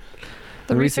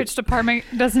 The research department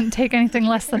doesn't take anything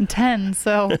less than 10,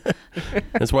 so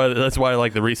that's why I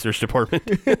like the research department.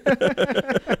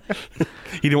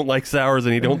 You don't like sours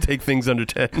and you don't take things under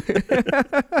 10.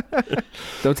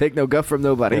 Don't take no guff from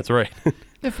nobody. That's right.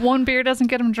 if one beer doesn't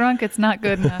get them drunk, it's not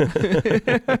good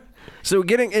enough. So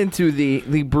getting into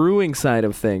the brewing side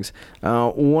of things,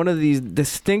 one of these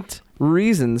distinct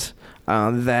reasons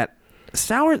that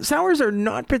sours are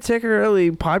not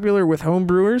particularly popular with home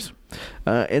brewers,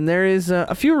 and there is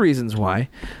a few reasons why.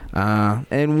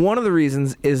 And one of the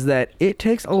reasons is that it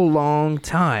takes a long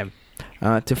time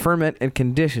to ferment and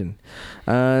condition.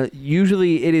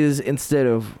 Usually it is, instead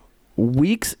of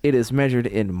weeks, it is measured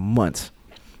in months.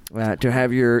 To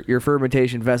have your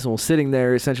fermentation vessel sitting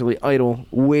there essentially idle,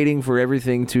 waiting for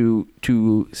everything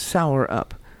to sour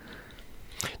up.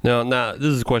 Now, this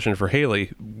is a question for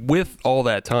Haley. With all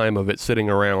that time of it sitting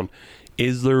around,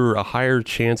 is there a higher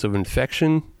chance of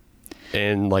infection?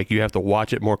 And, you have to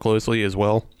watch it more closely as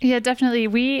well? Yeah, definitely.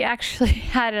 We actually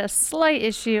had a slight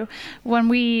issue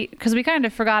because we kind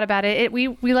of forgot about it.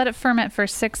 We let it ferment for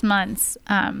 6 months.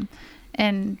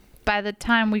 And by the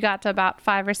time we got to about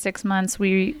 5 or 6 months,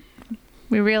 we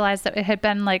realized that it had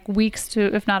been weeks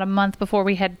to, if not a month, before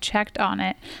we had checked on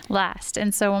it last.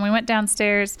 And so when we went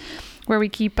downstairs where we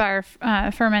keep our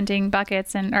fermenting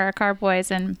buckets and our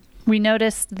carboys, and we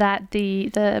noticed that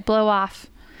the blow off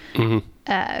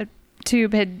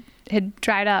tube had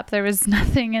dried up. There was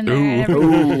nothing in there.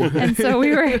 And so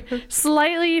we were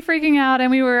slightly freaking out, and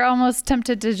we were almost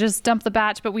tempted to just dump the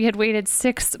batch, but we had waited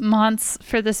 6 months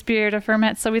for this beer to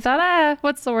ferment. So we thought,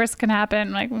 what's the worst can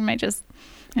happen? We might just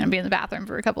be in the bathroom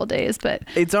for a couple of days, but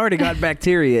it's already got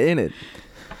bacteria in it.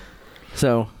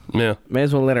 So yeah, may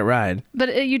as well let it ride.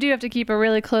 But you do have to keep a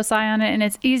really close eye on it, and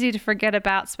it's easy to forget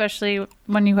about, especially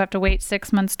when you have to wait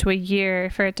 6 months to a year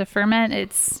for it to ferment.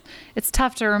 It's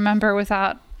tough to remember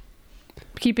without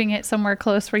keeping it somewhere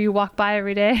close where you walk by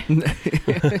every day.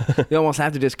 You almost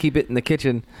have to just keep it in the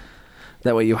kitchen.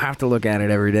 That way you have to look at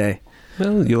it every day.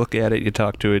 Well, you look at it, you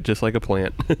talk to it just like a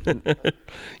plant.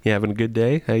 You having a good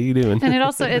day? How you doing? And it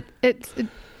also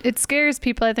it scares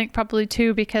people, I think, probably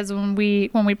too, because when we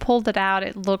pulled it out,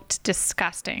 it looked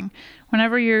disgusting.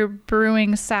 Whenever you're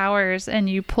brewing sours and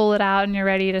you pull it out and you're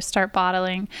ready to start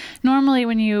bottling, normally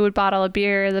when you would bottle a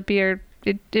beer, the beer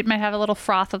it might have a little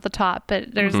froth at the top,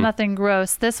 but there's nothing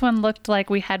gross. This one looked like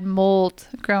we had mold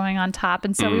growing on top,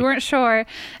 and so we weren't sure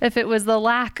if it was the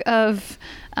lack of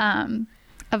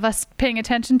us paying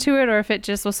attention to it, or if it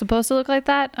just was supposed to look like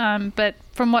that. But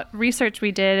from what research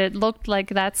we did, it looked like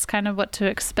that's kind of what to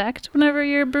expect whenever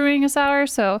you're brewing a sour.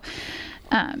 So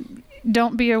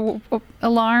don't be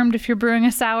alarmed if you're brewing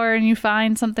a sour and you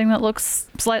find something that looks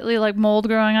slightly like mold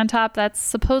growing on top. That's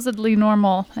supposedly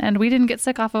normal, and we didn't get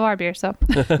sick off of our beer, so.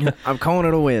 I'm calling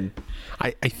it a win.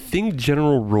 I think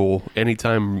general rule,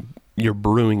 anytime you're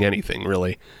brewing anything,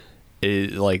 really,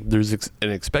 is there's an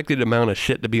expected amount of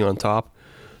shit to be on top,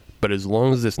 but as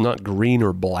long as it's not green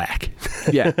or black.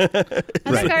 Yeah. I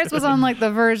think ours was on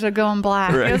the verge of going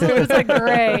black. Right. It was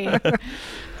gray.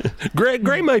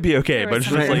 Gray might be okay, but it's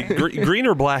just green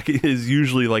or black is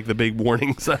usually the big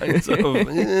warning signs of.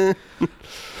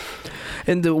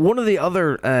 And one of the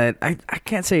other, I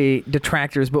can't say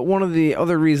detractors, but one of the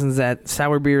other reasons that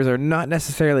sour beers are not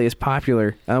necessarily as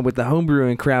popular with the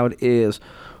homebrewing crowd is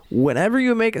whenever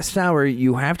you make a sour,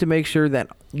 you have to make sure that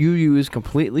you use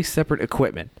completely separate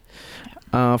equipment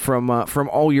from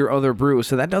all your other brews.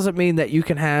 So that doesn't mean that you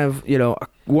can have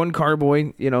one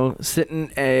carboy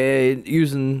sitting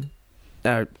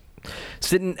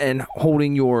and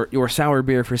holding your sour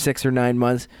beer for 6 or 9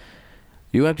 months.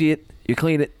 You empty it, you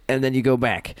clean it, and then you go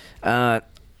back.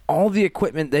 All the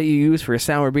equipment that you use for a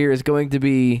sour beer is going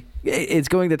to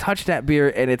touch that beer,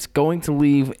 and it's going to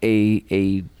leave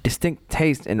a distinct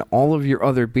taste in all of your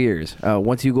other beers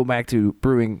once you go back to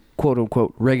brewing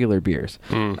quote-unquote regular beers.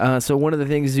 So one of the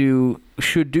things you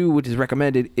should do, which is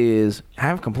recommended, is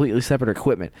have completely separate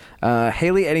equipment.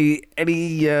 Haley,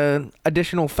 any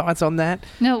additional thoughts on that?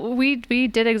 No, we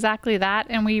did exactly that,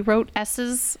 and we wrote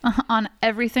S's on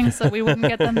everything so we wouldn't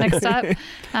get them mixed up,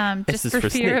 just S's for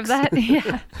fear of that.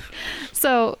 Yeah.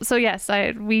 So yes,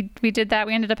 we did that.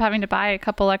 We ended up having to buy a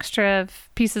couple extra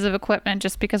pieces of equipment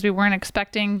just because we weren't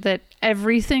expecting that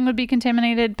everything would be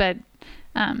contaminated. But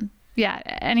yeah,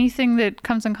 anything that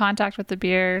comes in contact with the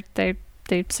beer, they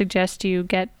suggest you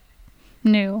get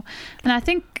new. And I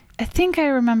think I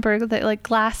remember that like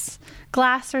glass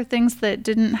or things that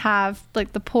didn't have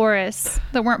like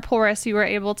that weren't porous, you were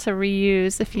able to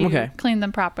reuse if you cleaned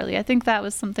them properly. I think that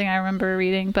was something I remember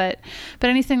reading. But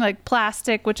anything like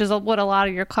plastic, which is what a lot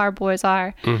of your carboys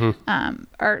are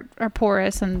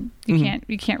porous, and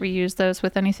you can't reuse those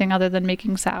with anything other than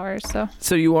making sours.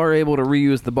 So you are able to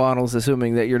reuse the bottles,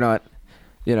 assuming that you're not,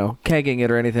 kegging it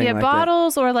or anything like that. Yeah,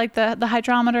 bottles or like the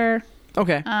hydrometer.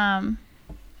 Okay.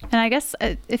 And I guess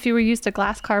if you were used a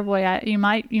glass carboy,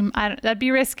 that'd be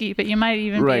risky, but you might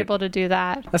even be able to do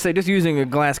that. I say just using a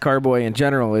glass carboy in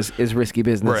general is risky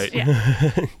business. Right.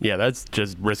 Yeah. Yeah, that's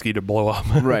just risky to blow up.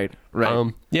 Right.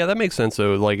 Yeah, that makes sense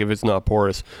though, like if it's not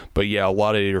porous. But yeah, a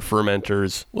lot of your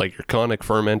fermenters, like your conic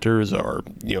fermenters are,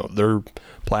 they're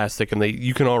plastic, and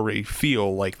you can already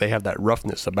feel like they have that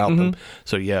roughness about them.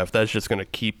 So yeah, if that's just going to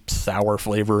keep sour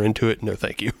flavor into it, no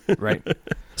thank you. Right.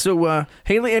 So,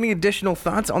 Haley, any additional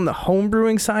thoughts on the home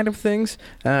brewing side of things?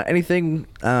 Anything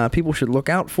people should look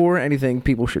out for? Anything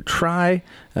people should try?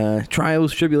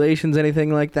 Trials, tribulations,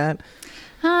 anything like that?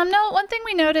 No, one thing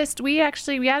we noticed, we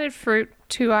added fruit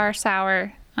to our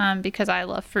sour because I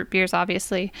love fruit beers,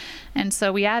 obviously. And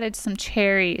so we added some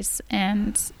cherries,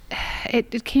 and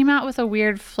it came out with a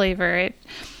weird flavor.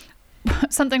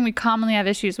 Something we commonly have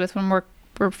issues with when we're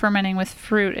fermenting with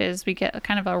fruit is we get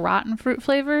kind of a rotten fruit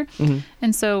flavor.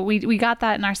 And so we got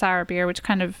that in our sour beer, which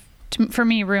kind of, for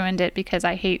me, ruined it because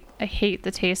I hate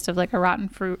the taste of like a rotten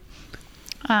fruit.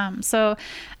 So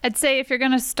I'd say if you're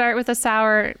going to start with a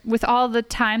sour, with all the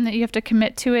time that you have to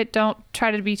commit to it, don't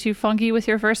try to be too funky with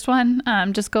your first one.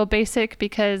 Just go basic,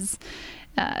 because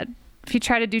if you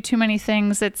try to do too many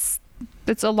things, it's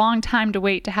a long time to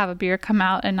wait to have a beer come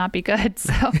out and not be good.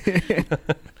 So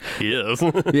Yes.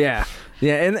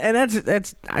 Yeah, and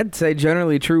that's I'd say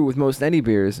generally true with most any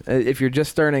beers. If you're just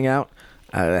starting out,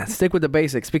 stick with the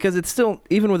basics, because it's still,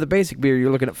 even with a basic beer,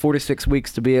 you're looking at 4 to 6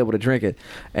 weeks to be able to drink it,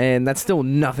 and that's still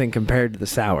nothing compared to the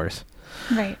sours.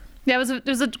 Right. Yeah, it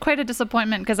was quite a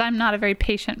disappointment because I'm not a very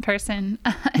patient person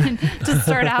to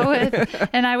start out with.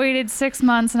 And I waited 6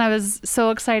 months, and I was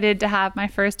so excited to have my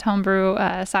first homebrew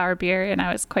sour beer. And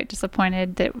I was quite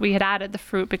disappointed that we had added the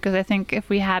fruit, because I think if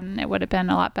we hadn't, it would have been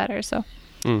a lot better. So,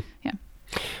 yeah.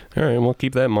 All right, we'll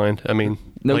keep that in mind. I mean,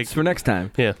 Notes for next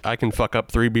time. Yeah, I can fuck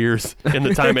up 3 beers in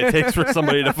the time it takes for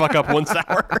somebody to fuck up 1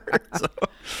 sour. So.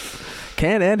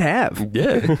 Can and have.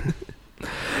 Yeah.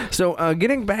 So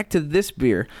getting back to this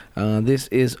beer, this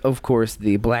is, of course,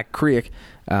 the Black Creek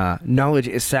Knowledge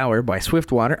is Sour by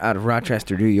Swiftwater out of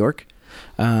Rochester, New York.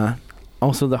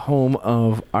 Also the home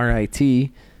of RIT,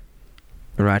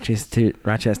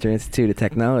 Rochester Institute of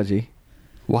Technology.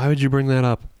 Why would you bring that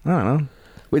up? I don't know.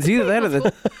 It's either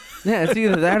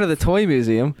that or the Toy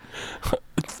Museum.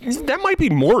 That might be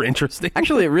more interesting.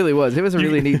 Actually, it really was. It was a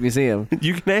really neat museum.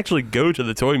 You can actually go to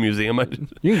the Toy Museum.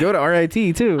 You can go to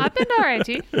RIT, too. I've been to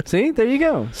RIT. See? There you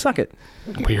go. Suck it.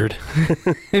 Weird.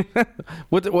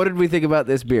 What did we think about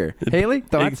this beer? Haley,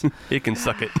 thoughts? It can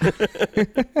suck it.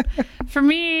 For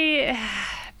me,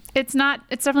 it's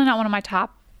definitely not one of my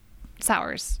top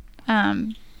sours.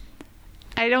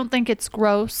 I don't think it's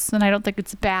gross, and I don't think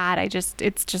it's bad.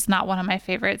 It's just not one of my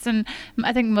favorites. And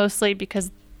I think mostly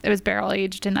because it was barrel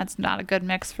aged, and that's not a good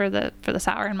mix for the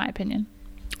sour, in my opinion.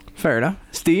 Fair enough.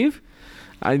 Steve,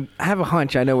 I have a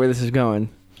hunch I know where this is going.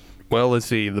 Well, let's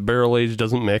see. The barrel age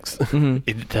doesn't mix.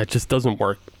 That just doesn't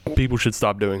work. People should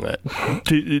stop doing that.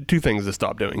 Two things to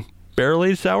stop doing: barrel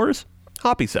aged sours,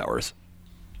 hoppy sours.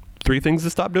 3 things to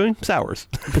stop doing: sours.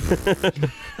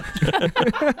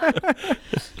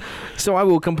 So I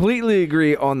will completely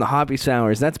agree on the hoppy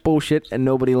sours. That's bullshit, and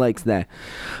nobody likes that.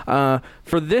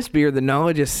 For this beer, the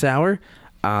Knowledge is Sour,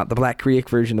 the Black Creek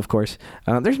version, of course.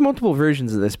 There's multiple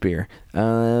versions of this beer.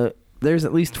 There's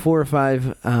at least 4 or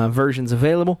 5 versions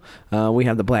available. We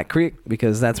have the Black Creek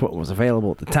because that's what was available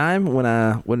at the time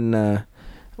when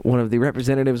one of the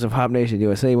representatives of Hop Nation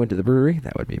USA went to the brewery.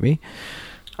 That would be me.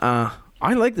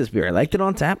 I like this beer. I liked it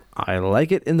on tap. I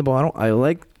like it in the bottle. I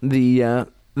like the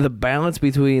the balance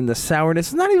between the sourness.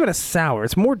 It's not even a sour.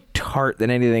 It's more tart than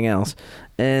anything else,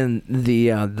 and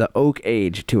the oak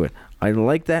age to it. I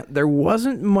like that. There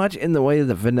wasn't much in the way of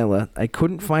the vanilla. I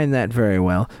couldn't find that very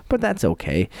well, but that's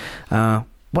okay.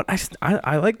 But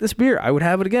I like this beer. I would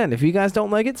have it again. If you guys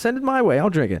don't like it, send it my way. I'll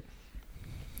drink it.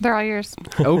 They're all yours.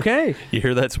 Okay. You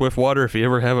hear that, Swiftwater? If you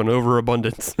ever have an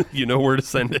overabundance, you know where to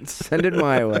send it. Send it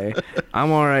my way.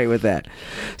 I'm all right with that.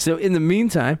 So in the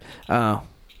meantime,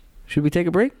 should we take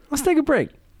a break? Let's take a break.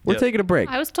 We're taking a break.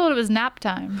 I was told it was nap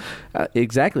time.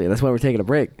 Exactly. That's why we're taking a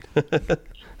break.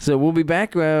 So we'll be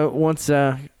back once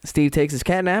Steve takes his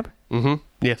cat nap. Mm-hmm.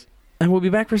 Yes. And we'll be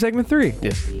back for segment 3.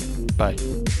 Yes. Bye.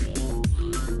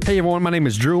 Hey everyone, my name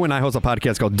is Drew and I host a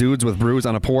podcast called Dudes with Brews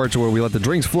on a Porch where we let the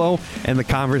drinks flow and the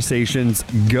conversations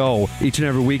go. Each and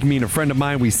every week, me and a friend of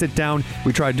mine, we sit down,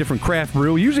 we try a different craft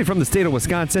brew, usually from the state of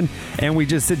Wisconsin, and we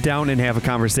just sit down and have a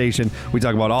conversation. We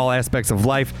talk about all aspects of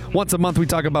life. Once a month, we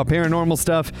talk about paranormal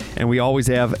stuff, and we always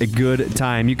have a good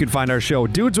time. You can find our show,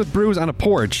 Dudes with Brews on a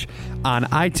Porch, on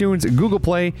iTunes, Google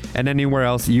Play, and anywhere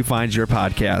else you find your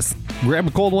podcast. Grab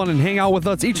a cold one and hang out with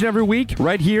us each and every week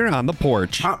right here on the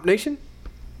porch. Hop Nation,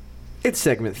 it's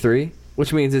segment 3,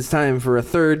 which means it's time for a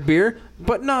third beer.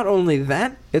 But not only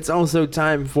that, it's also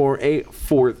time for a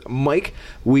fourth mic.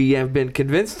 We have been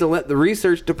convinced to let the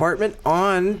research department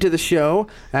on to the show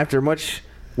after much,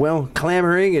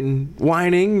 clamoring and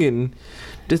whining and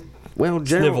just,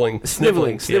 Sniveling.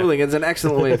 Sniveling is an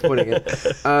excellent way of putting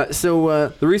it. So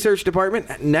the research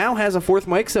department now has a fourth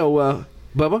mic, so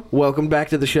Bubba, welcome back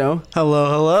to the show.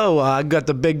 Hello. I got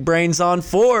the big brains on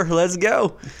 4. Let's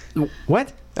go.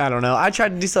 What? I don't know. I tried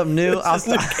to do something new.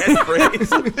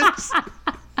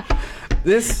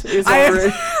 This is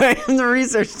I am the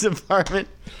research department.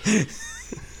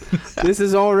 This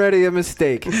is already a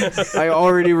mistake. I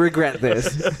already regret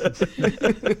this.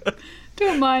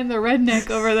 Don't mind the redneck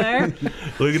over there.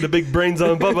 Look at the big brains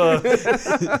on Bubba.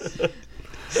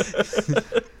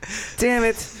 Damn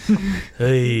it.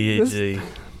 Hey.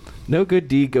 No good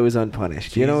deed goes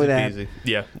unpunished. You know that? Easy.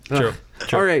 Yeah, true.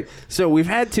 All right, so we've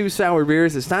had 2 sour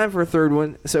beers. It's time for a third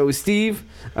one. So, Steve,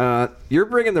 you're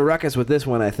bringing the ruckus with this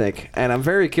one, I think, and I'm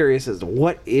very curious as to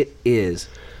what it is.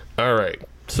 All right.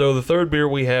 So the third beer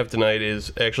we have tonight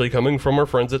is actually coming from our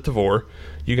friends at Tavour.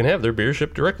 You can have their beer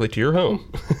shipped directly to your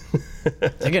home.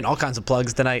 They're getting all kinds of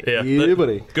plugs tonight. Yeah,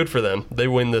 buddy. Good for them. They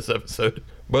win this episode.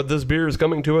 But this beer is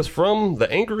coming to us from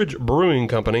the Anchorage Brewing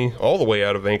Company, all the way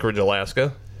out of Anchorage,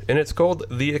 Alaska, and it's called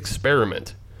The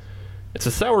Experiment. It's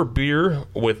a sour beer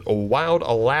with wild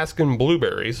Alaskan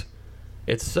blueberries.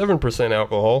 It's 7%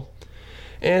 alcohol,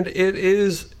 and it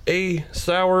is a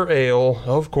sour ale,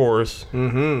 of course,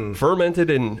 fermented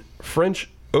in French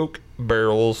oak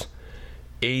barrels,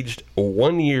 aged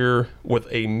 1 year with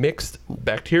a mixed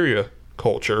bacteria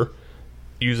culture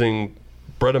using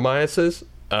Brettanomyces,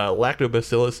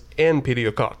 Lactobacillus, and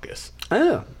Pediococcus.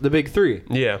 Oh, the big 3.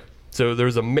 Yeah, so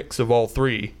there's a mix of all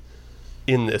 3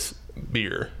 in this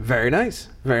beer. Very nice.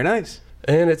 Very nice.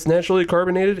 And it's naturally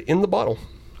carbonated in the bottle.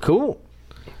 Cool.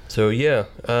 So yeah,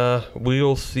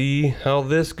 we'll see how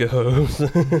this goes.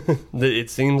 It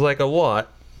seems like a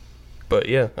lot, but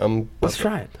yeah, Let's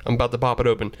try it. I'm about to pop it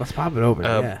open. Let's pop it open,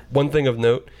 yeah. One thing of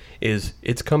note is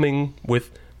it's coming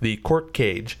with the cork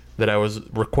cage that I was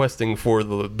requesting for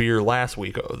the beer last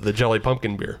week, the Jelly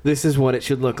Pumpkin beer. This is what it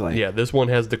should look like. Yeah, this one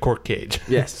has the cork cage.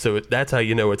 Yes. So that's how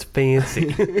you know it's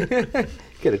fancy.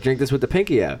 Gotta drink this with the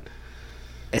pinky out.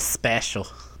 It's special.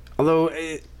 Although,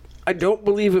 I don't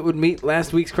believe it would meet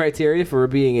last week's criteria for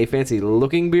being a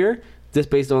fancy-looking beer, just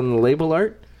based on the label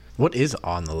art. What is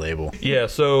on the label? Yeah,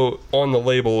 so on the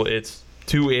label, it's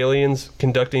 2 aliens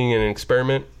conducting an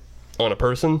experiment on a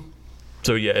person.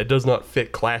 So yeah, it does not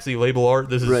fit classy label art.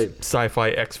 This is sci-fi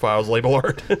X-Files label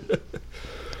art.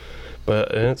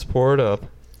 But let's pour it up.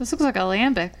 This looks like a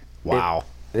lambic. Wow.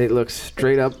 It looks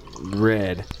straight up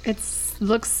red. It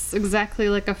looks exactly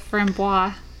like a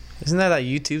framboise. Isn't that a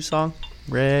YouTube song?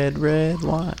 Red, red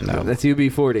wine. No. That's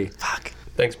UB40. Fuck.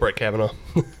 Thanks, Brett Kavanaugh.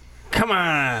 Come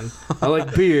on. I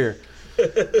like beer.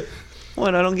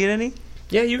 What, I don't get any?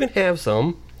 Yeah, you can have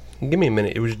some. Give me a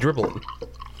minute. It was dribbling.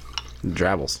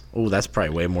 Drabbles. Oh, that's probably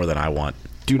way more than I want.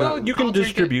 Well, you can I'll drink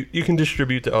distribute. You can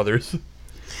distribute to others.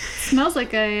 Smells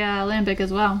like a lambic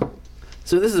as well.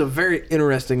 So this is a very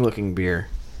interesting looking beer.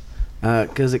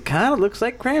 Because it kind of looks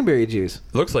like cranberry juice.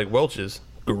 Looks like Welch's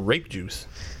grape juice.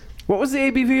 What was the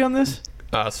ABV on this?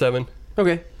 7.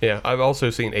 Okay. Yeah, I've also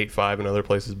seen 8.5 in other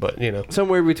places, but you know,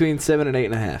 Somewhere between 7 and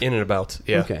 8.5. in and about.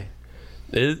 Yeah. Okay.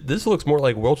 This looks more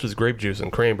like Welch's grape juice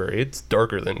and cranberry. It's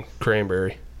darker than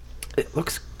cranberry. It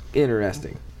looks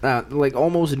interesting. Like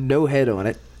almost no head on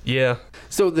it. Yeah.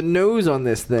 So the nose on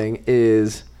this thing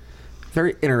is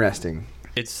very interesting.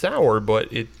 It's sour,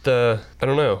 but it, I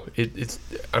don't know. It's,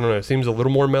 I don't know. It seems a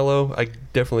little more mellow. I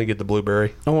definitely get the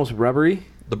blueberry. Almost rubbery.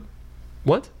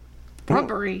 What?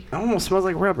 Rubbery. It almost smells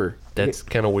like rubber. That's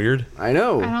kind of weird. I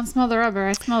know. I don't smell the rubber.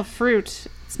 I smell fruit.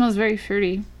 It smells very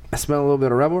fruity. I smell a little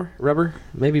bit of rubber,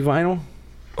 maybe vinyl.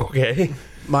 Okay.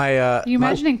 My You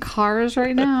imagining cars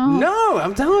right now? No,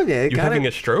 I'm telling you. You having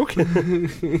a stroke?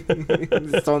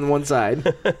 It's on one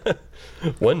side.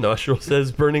 One nostril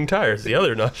says burning tires. The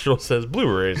other nostril says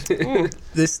blueberries.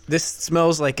 this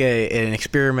smells like an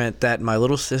experiment that my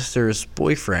little sister's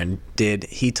boyfriend did.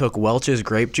 He took Welch's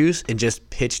grape juice and just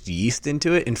pitched yeast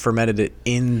into it and fermented it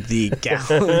in the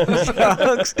gallon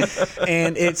jugs,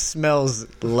 and it smells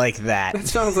like that. It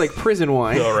sounds like prison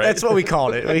wine. All right. That's what we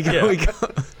called it.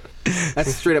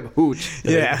 That's straight up hooch.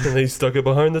 Yeah, And they stuck it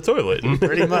behind the toilet.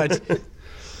 pretty much.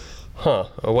 Huh.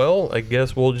 Well, I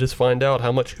guess we'll just find out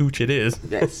how much hooch it is.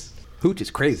 Yes. Hooch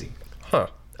is crazy. Huh.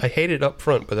 I hate it up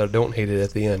front, but I don't hate it at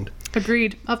the end.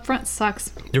 Agreed. Up front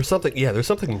sucks. There's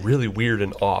something really weird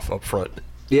and off up front.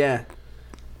 Yeah.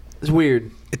 It's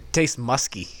weird. It tastes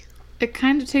musky. It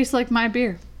kind of tastes like my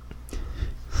beer.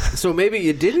 So maybe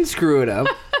you didn't screw it up.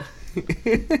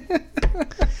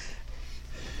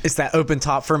 It's that open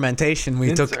top fermentation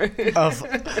we took of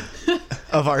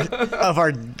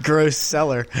our gross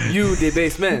cellar. You the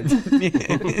basement.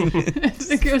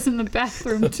 It goes in the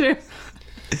bathroom too,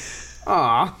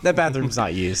 Aw. That bathroom's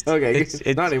not used. Okay. It's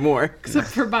Not anymore. except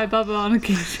for by Bubba on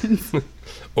occasions.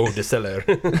 Oh, the cellar.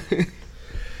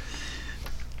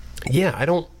 Yeah, I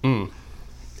don't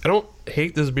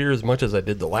hate this beer as much as I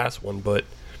did the last one, but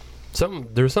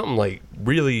there's something like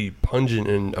really pungent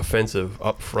and offensive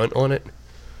up front on it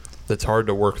that's hard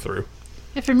to work through.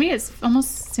 Yeah, for me, it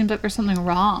almost seems like there's something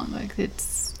wrong. Like it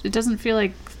doesn't feel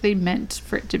like they meant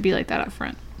for it to be like that up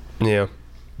front. Yeah.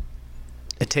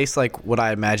 It tastes like what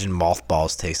I imagine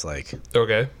mothballs taste like.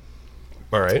 Okay.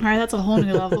 All right. All right, that's a whole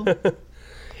new level.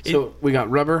 So we got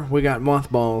rubber, we got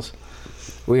mothballs,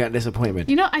 we got disappointment.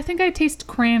 You know, I think I taste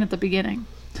crayon at the beginning.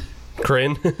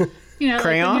 Crayon. You know, like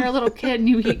Crayon? when you're a little kid and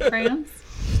you eat crayons.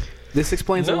 This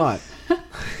explains a lot.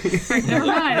 Never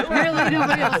mind. Apparently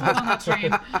nobody else was on the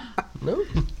train. No.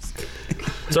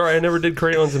 Sorry, I never did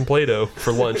crayons and Play-Doh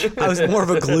for lunch. I was more of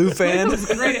a glue fan. It was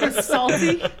great. It was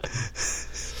salty.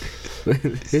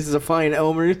 This is a fine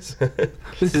Elmer's.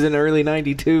 This is in early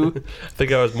 92. I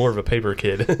think I was more of a paper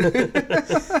kid. I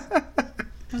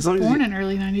was long as born you- in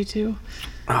early 92.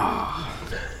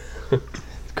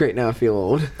 Great, now I feel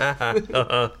old.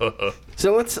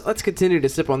 So let's continue to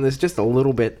sip on this just a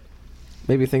little bit.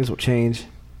 Maybe things will change.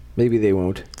 Maybe they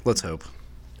won't. Let's hope.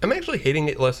 I'm actually hating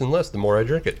it less and less the more I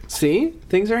drink it. See?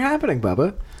 Things are happening,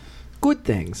 Bubba. Good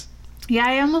things. Yeah,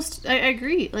 I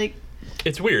agree. Like,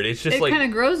 It's weird. It's just it like kind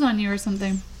of grows on you or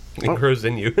something. it grows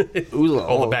in you. Ooh,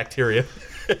 All the bacteria.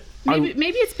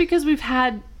 Maybe it's because we've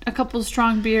had a couple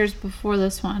strong beers before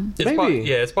this one. It's Maybe.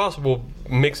 yeah, it's possible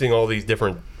mixing all these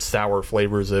different sour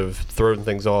flavors have thrown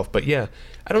things off. But yeah,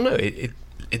 I don't know.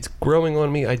 It's growing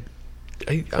on me.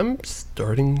 I'm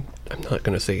starting. I'm not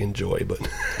gonna say enjoy, but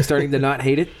Starting to not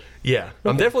hate it. yeah,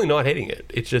 I'm definitely not hating it.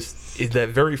 It's just that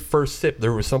very first sip,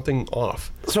 there was something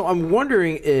off. So I'm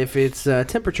wondering if it's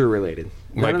temperature related.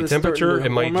 Might Now be that it's starting temperature, to it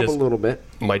might warm up just- a little bit.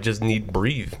 Might just need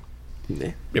breathe.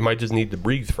 Yeah. It might just need to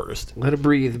breathe first. Let it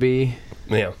breathe, B.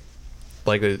 Yeah,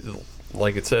 like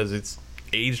it says, it's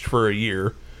aged for a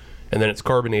year, and then it's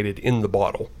carbonated in the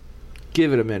bottle.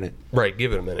 Give it a minute. Right,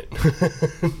 give it a minute.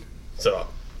 So,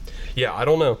 yeah, I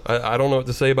don't know. I don't know what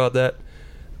to say about that.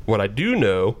 What I do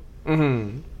know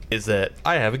is that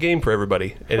I have a game for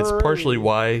everybody, and it's partially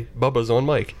why Bubba's on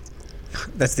mic.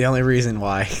 That's the only reason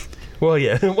why. Well,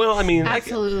 yeah. Well, I mean,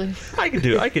 Absolutely. I could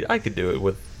do it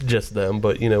with just them,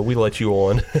 but we let you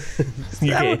on.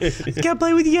 You can't- Gotta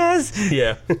play with you guys.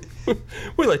 yeah,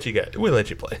 we let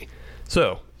you play.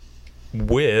 So,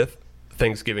 with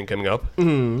Thanksgiving coming up,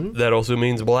 that also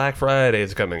means Black Friday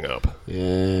is coming up.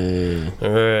 Yeah. All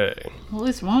right. Well, at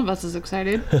least one of us is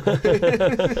excited.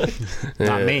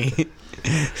 Not me.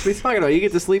 What are you talking about? You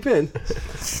get to sleep in.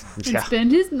 And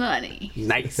spend his money.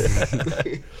 Nice.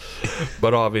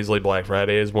 But obviously, Black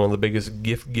Friday is one of the biggest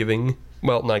gift giving.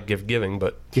 Well, not gift giving,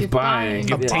 but Keep buying.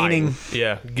 buying. Obtaining.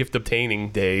 yeah, gift obtaining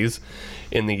days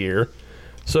in the year.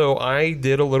 So I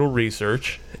did a little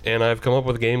research, and I've come up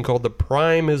with a game called The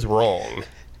Prime is Wrong.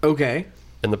 Okay.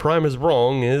 And The Prime is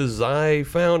Wrong is I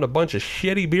found a bunch of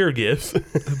shitty beer gifts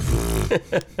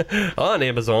on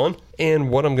Amazon, and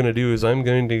what I'm going to do is I'm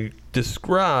going to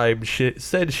describe said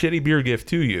shitty beer gift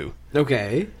to you,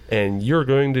 Okay. and you're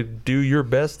going to do your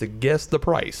best to guess the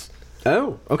price.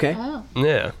 Oh, okay. Oh.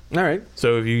 Yeah. All right.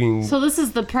 So if you can, So this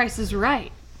is The Price is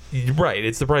Right. right,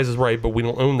 it's The Price is Right, but we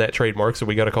don't own that trademark, so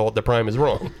we got to call it The Prime is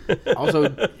Wrong.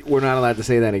 Also, we're not allowed to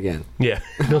say that again. Yeah,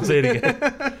 don't say it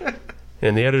again.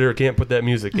 And the editor can't put that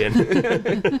music in.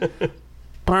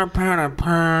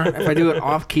 If I do it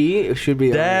off key, it should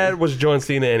be. That was John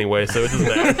Cena anyway, so it doesn't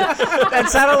matter. That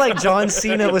sounded like John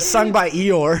Cena was sung by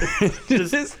Eeyore.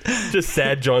 just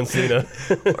sad John Cena.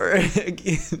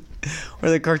 or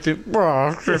the cartoon.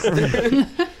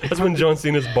 That's when John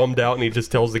Cena's bummed out and he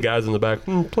just tells the guys in the back,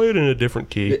 play it in a different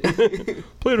key.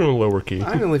 Play it in a lower key.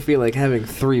 I only feel like having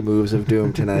 3 moves of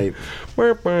Doom tonight.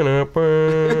 But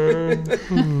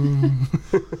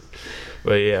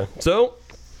yeah, so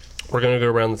we're going to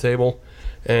go around the table,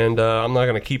 and I'm not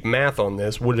going to keep math on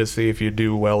this. We'll just see if you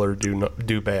do well or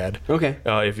do bad. Okay.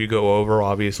 If you go over,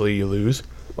 obviously you lose.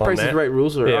 on Price that. is Right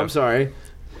rules are. Yeah. I'm sorry.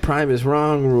 Prime is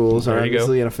Wrong rules are There you go.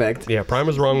 obviously in effect. Yeah, Prime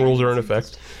is Wrong rules are in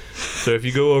effect. So if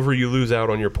you go over, you lose out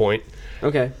on your point.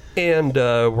 Okay. And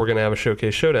we're going to have a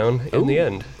showcase showdown in the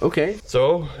end. Okay.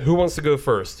 So who wants to go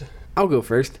first? I'll go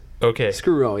first. Okay.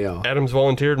 Screw all y'all. Adam's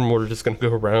volunteered, and we're just going to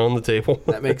go around the table.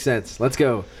 That makes sense. Let's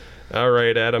go. All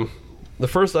right, Adam. The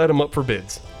first item up for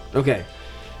bids Okay.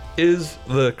 is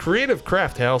the Creative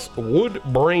Craft House Wood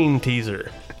Brain Teaser.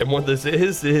 And what this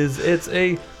is it's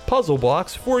a puzzle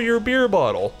box for your beer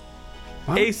bottle.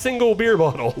 What? A single beer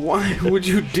bottle. Why would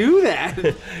you do that?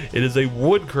 It is a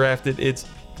wood crafted, it's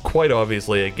quite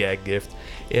obviously a gag gift,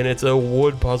 and it's a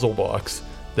wood puzzle box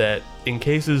that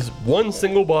encases one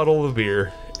single bottle of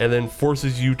beer and then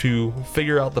forces you to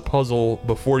figure out the puzzle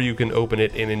before you can open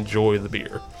it and enjoy the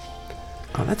beer.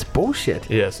 Oh, that's bullshit.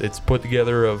 Yes, it's put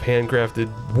together of handcrafted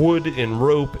wood and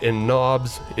rope and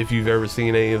knobs. If you've ever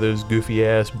seen any of those goofy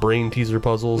ass brain teaser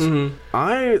puzzles. Mm-hmm.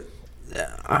 I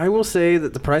will say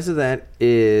that the price of that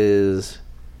is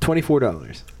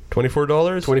 $24.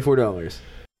 $24?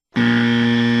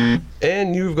 $24.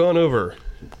 And you've gone over.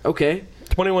 Okay.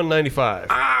 $21.95.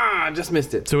 I just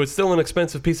missed it. So it's still an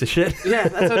expensive piece of shit. Yeah,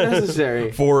 that's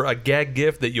unnecessary. For a gag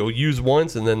gift that you'll use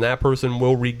once and then that person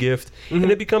will re-gift. And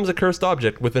it becomes a cursed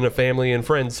object within a family and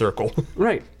friends circle.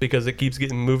 Right. Because it keeps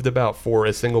getting moved about for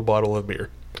a single bottle of beer.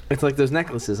 It's like those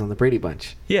necklaces on the Brady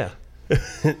Bunch. Yeah.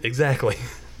 Exactly.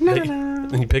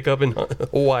 And you pick up in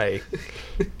Hawaii.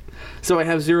 So I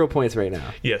have 0 points right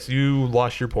now. Yes, you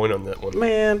lost your point on that one.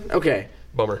 Man, okay.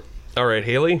 Bummer. All right,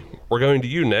 Haley, we're going to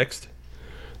you next.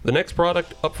 The next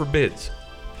product up for bids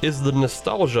is the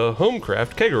Nostalgia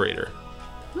Homecraft Kegerator.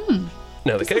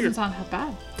 Now, the This doesn't kegerator sound half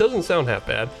bad. doesn't sound half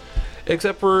bad,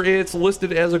 except for it's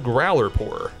listed as a growler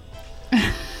pourer.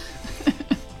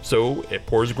 So it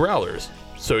pours growlers,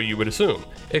 so you would assume.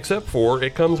 Except for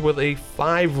it comes with a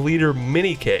 5-liter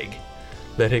mini keg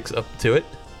that hooks up to it.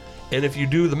 And if you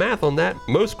do the math on that,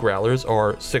 most growlers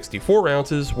are 64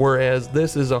 ounces, whereas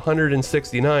this is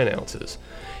 169 ounces.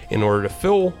 In order to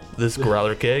fill this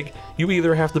growler keg, you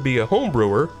either have to be a home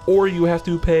brewer or you have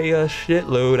to pay a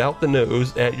shitload out the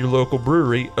nose at your local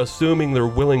brewery, assuming they're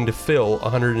willing to fill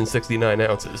 169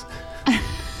 ounces.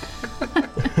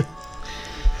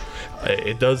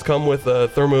 It does come with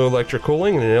thermoelectric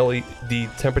cooling and an LED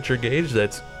temperature gauge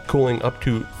that's cooling up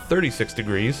to 36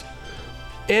 degrees.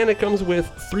 And it comes with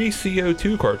 3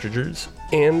 CO2 cartridges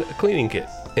and a cleaning kit.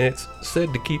 And it's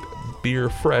said to keep beer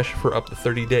fresh for up to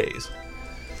 30 days.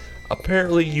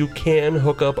 Apparently you can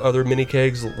hook up other mini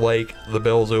kegs like the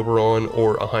Bell's Oberon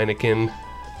or a Heineken,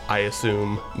 I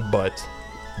assume, but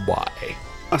why?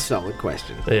 A solid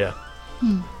question. Yeah.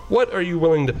 What are you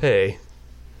willing to pay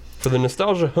for the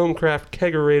Nostalgia Homecraft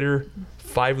Kegerator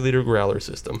 5-liter growler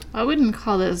system? I wouldn't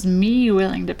call this me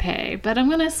willing to pay, but I'm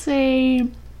gonna say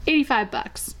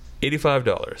 $85.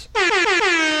 $85.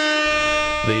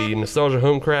 The Nostalgia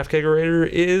Homecraft Kegerator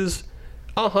is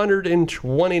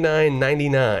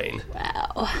 $129.99.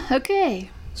 Wow. Okay.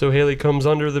 So Haley comes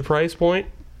under the price point,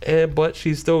 but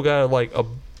she's still got like a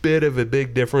bit of a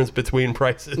big difference between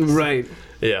prices. Right.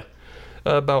 Yeah.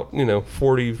 About,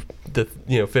 $40 to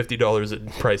 $50 in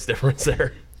price difference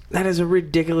there. That is a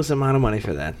ridiculous amount of money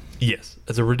for that. Yes.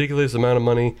 That's a ridiculous amount of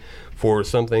money for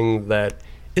something that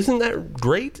isn't that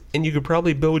great, and you could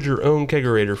probably build your own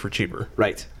kegerator for cheaper.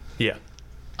 Right. Yeah.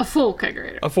 A full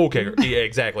kegerator. A full kegerator. Yeah,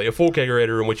 exactly. A full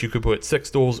kegerator in which you could put 6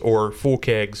 stools or full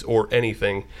kegs or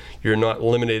anything. You're not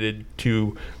limited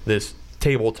to this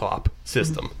tabletop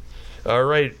system. All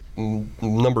right.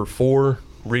 Number 4,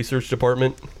 research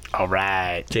department. All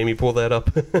right. Jamie, pull that up.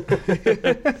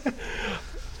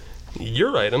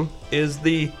 Your item is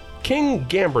the King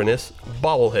Gambrinus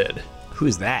bobblehead.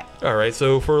 Who's that? All right,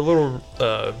 so for a little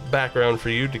background for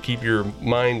you to keep your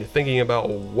mind thinking about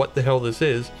what the hell this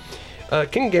is,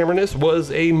 King Gambrinus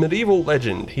was a medieval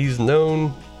legend. He's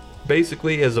known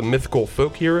basically as a mythical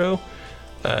folk hero.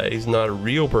 He's not a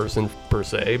real person per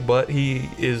se, but he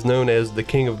is known as the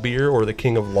King of Beer or the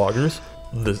King of Lagers.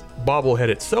 The bobblehead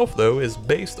itself, though, is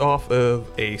based off of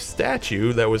a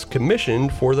statue that was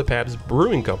commissioned for the Pabst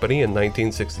Brewing Company in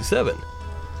 1967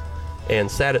 and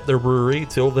sat at their brewery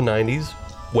till the 90s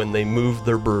when they moved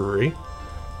their brewery,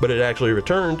 but it actually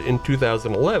returned in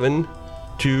 2011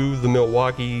 to the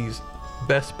Milwaukee's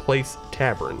Best Place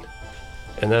Tavern,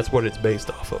 and that's what it's based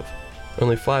off of.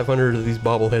 Only 500 of these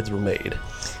bobbleheads were made.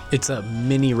 It's a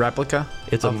mini replica.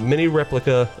 It's a mini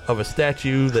replica of a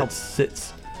statue that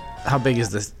sits How big is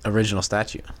this original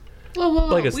statue? Whoa,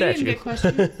 like a we statue. didn't get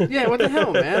questions. Yeah, what the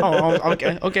hell, man?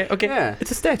 Okay. Yeah.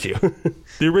 It's a statue.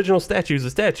 The original statue is a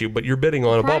statue, but you're bidding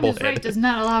on a Pride is bobblehead. Right does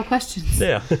not allow questions.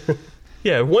 Yeah.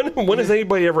 Yeah. When has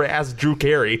anybody ever asked Drew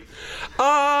Carey,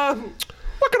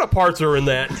 what kind of parts are in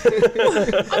that?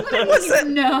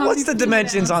 What's the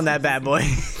dimensions on that bad boy?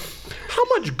 How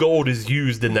much gold is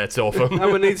used in that cell phone? I'm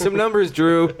gonna need some numbers,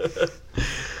 Drew.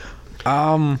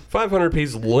 500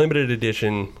 piece limited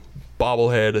edition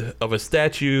bobblehead of a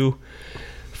statue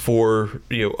for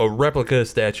a replica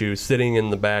statue sitting in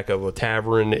the back of a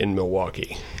tavern in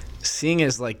Milwaukee. Seeing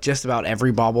as like just about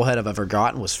every bobblehead I've ever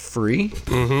gotten was free,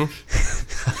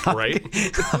 Right?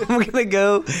 I'm gonna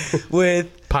go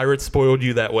with Pirates spoiled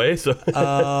you that way, so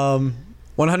 $101.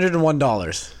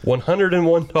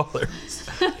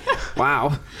 $101.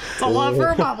 Wow. It's a lot for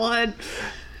a bobblehead.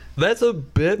 That's a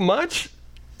bit much.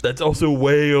 That's also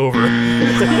way over.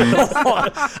 I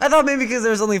thought maybe because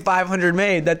there's only 500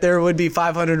 made that there would be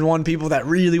 501 people that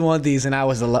really want these, and I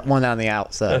was the one on the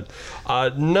outside.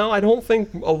 No, I don't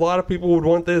think a lot of people would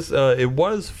want this. It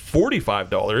was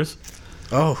 $45.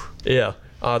 Oh, Yeah.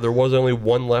 There was only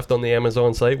one left on the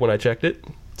Amazon site when I checked it.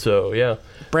 So, yeah.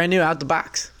 brand new out the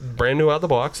box. Brand new out the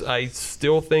box. I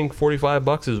still think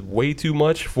 $45 is way too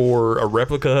much for a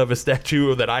replica of a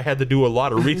statue that I had to do a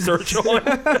lot of research on.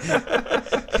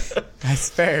 That's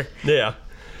fair. Yeah.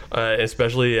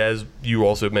 Especially as you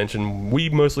also mentioned, we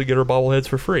mostly get our bobbleheads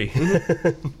for free.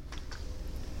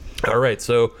 All right,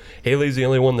 so Haley's the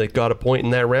only one that got a point in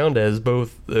that round, as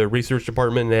both the research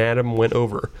department and Adam went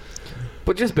over.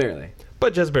 But just barely.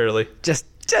 But just barely. Just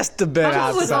a bit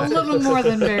That was a outside. little more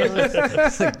than barely.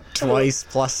 Twice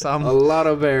plus some. A lot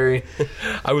of berry.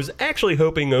 I was actually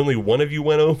hoping only one of you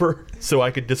went over so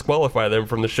I could disqualify them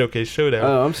from the Showcase Showdown.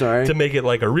 Oh, I'm sorry. To make it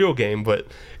like a real game, but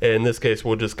in this case,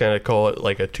 we'll just kind of call it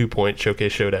like a 2-point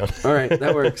Showcase Showdown. All right,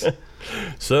 that works.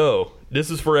 So,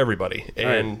 this is for everybody,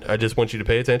 and I just want you to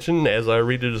pay attention as I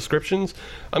read the descriptions.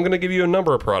 I'm going to give you a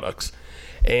number of products.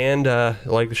 And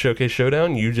like the Showcase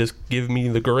Showdown, you just give me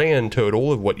the grand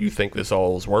total of what you think this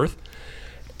all is worth.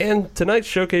 And tonight's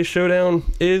Showcase Showdown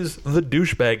is the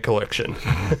Douchebag Collection.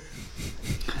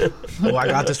 Oh, I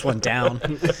got this one down.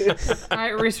 All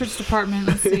right, research department,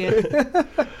 let's see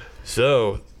it.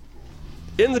 So,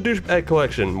 in the Douchebag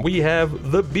Collection, we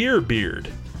have the Beer Beard.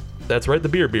 That's right, the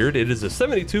Beer Beard. It is a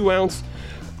 72-ounce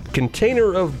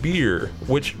container of beer,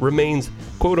 which remains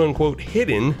quote-unquote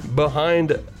hidden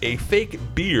behind a fake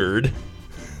beard,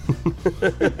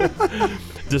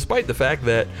 despite the fact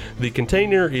that the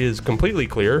container is completely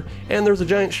clear and there's a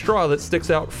giant straw that sticks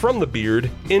out from the beard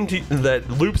that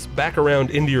loops back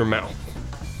around into your mouth.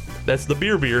 That's the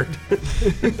Beer Beard.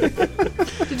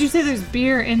 Did you say there's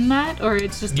beer in that, or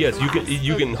it's just Yes, a glass?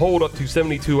 you can hold up to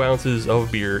 72 ounces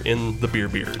of beer in the Beer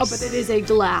Beard. Oh, but it is a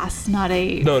glass, not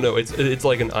a... No, it's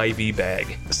like an IV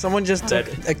bag. Someone just took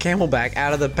a Camelback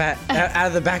out of the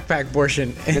backpack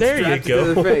portion. And There you Strapped to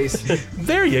the go. face.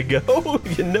 There you go.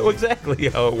 You know exactly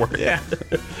how it works. Yeah.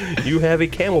 You have a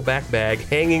Camelback bag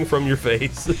hanging from your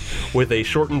face with a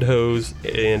shortened hose,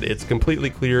 and it's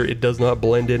completely clear. It does not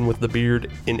blend in with the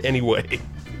beard in any way.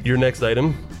 Your next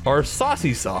item are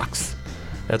Saucy Socks.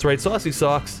 That's right, Saucy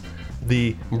Socks,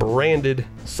 the branded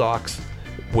socks,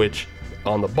 which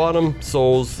on the bottom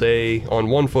soles say on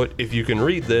one foot, if you can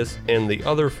read this, and the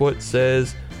other foot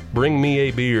says, bring me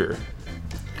a beer.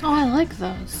 Oh, I like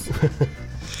those.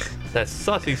 That's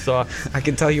Saucy Socks, I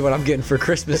can tell you what I'm getting for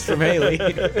Christmas from Haley.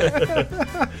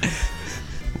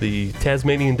 the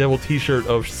Tasmanian Devil t-shirt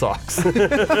of socks.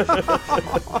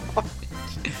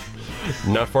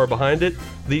 Not far behind it,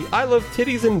 the I Love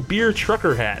Titties and Beer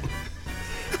trucker hat.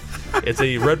 It's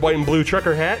a red, white, and blue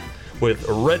trucker hat with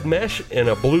a red mesh and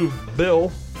a blue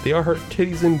bill. The I Heart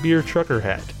Titties and Beer trucker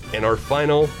hat. And our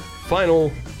final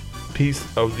piece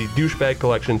of the douchebag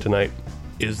collection tonight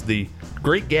is the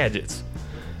Great Gadgets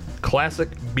Classic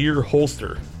Beer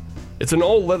Holster. It's an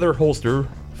all-leather holster,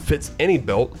 fits any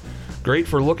belt, great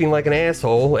for looking like an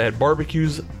asshole at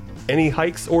barbecues any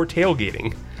hikes or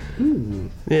tailgating.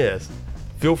 Yes.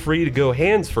 Feel free to go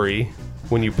hands-free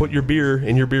when you put your beer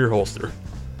in your beer holster.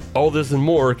 All this and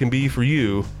more can be for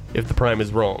you if the prime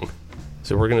is wrong.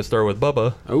 So we're going to start with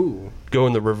Bubba. Ooh. Go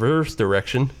in the reverse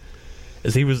direction,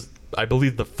 as he was, I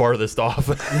believe, the farthest off.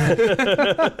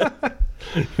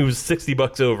 He was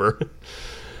 $60 over.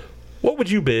 What would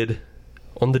you bid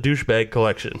on the douchebag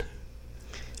collection?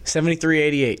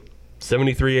 $73.88.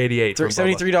 $73.88.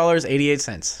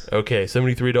 $73.88. Okay,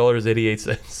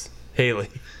 $73.88. Haley.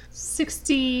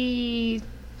 $65.45.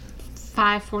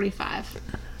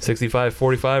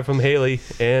 $65.45 from Haley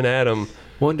and Adam.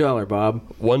 $1, Bob.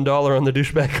 $1 on the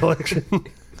douchebag collection.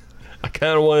 I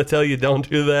kind of want to tell you don't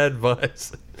do that,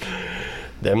 but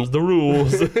them's the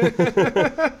rules.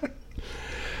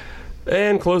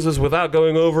 And closes without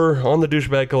going over on the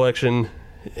douchebag collection.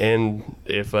 And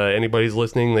if anybody's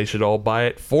listening, they should all buy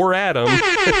it for Adam.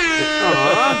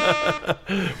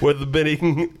 With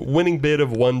the winning bid of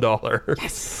 $1.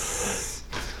 Yes.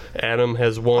 Adam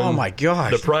has won. Oh my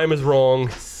gosh. The prime is wrong.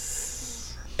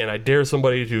 And I dare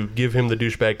somebody to give him the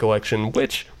douchebag collection,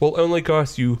 which will only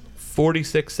cost you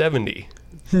 $46.70.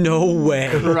 No way.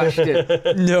 Crushed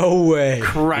it. No way.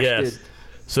 Crushed Yes. it.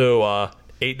 So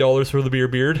 $8 for the beer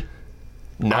beard,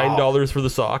 $9 for the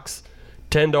socks,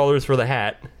 $10 for the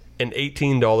hat, and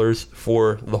 $18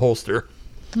 for the holster.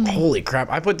 Holy crap.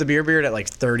 I put the beer beard at like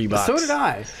 $30. So did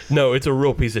I. No, it's a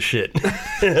real piece of shit.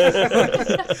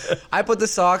 I put the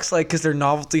socks, like, because they're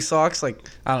novelty socks, like,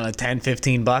 I don't know, $10,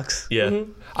 $15. Yeah.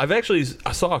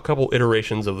 I saw a couple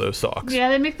iterations of those socks. Yeah,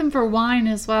 they make them for wine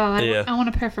as well. Yeah. I want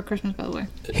a pair for Christmas, by the way.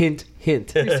 Hint,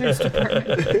 hint. Research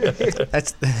department.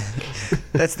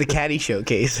 That's the caddy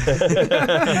showcase.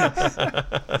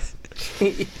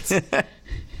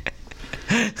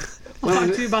 I'll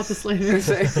talk to you about this later.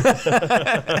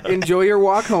 Enjoy your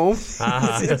walk home.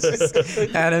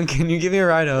 Adam, can you give me a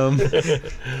ride home?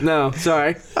 No,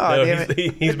 sorry. Oh, No, damn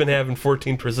it. he's been having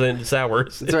 14%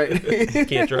 sours. That's right.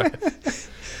 Can't drive.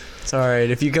 It's all right.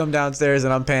 If you come downstairs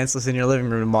and I'm pantsless in your living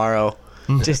room tomorrow,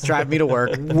 just drive me to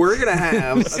work. We're going to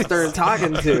have a stern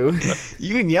talking to.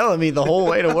 You can yell at me the whole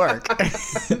way to work.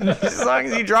 As long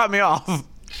as you drop me off.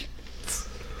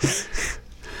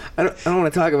 I don't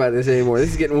want to talk about this anymore.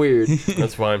 This is getting weird.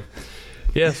 That's fine.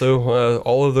 Yeah, so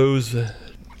all of those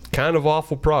kind of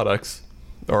awful products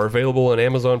are available on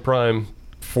Amazon Prime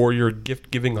for your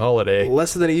gift-giving holiday.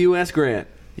 Less than a U.S. grant.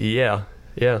 Yeah.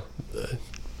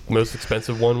 Most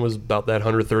expensive one was about that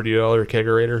 $130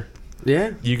 kegerator.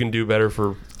 Yeah. You can do better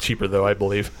for cheaper, though, I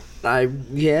believe.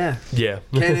 Yeah. Yeah.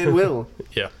 Can and will.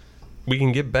 Yeah. We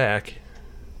can get back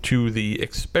to the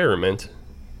experiment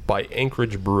by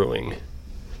Anchorage Brewing.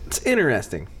 It's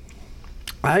interesting.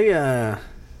 I'll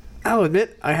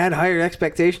admit I had higher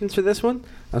expectations for this one.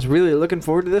 I was really looking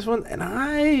forward to this one, and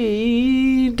I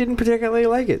didn't particularly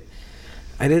like it.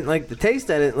 I didn't like the taste.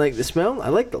 I didn't like the smell. I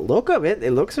like the look of it.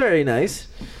 It looks very nice.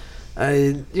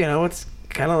 It's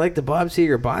kind of like the Bob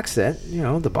Seger box set.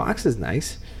 The box is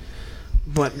nice.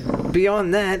 But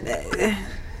beyond that,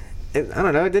 I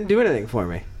don't know. It didn't do anything for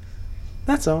me.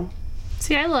 That's all.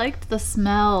 See, I liked the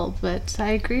smell, but I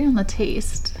agree on the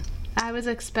taste. I was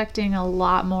expecting a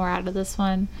lot more out of this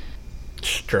one.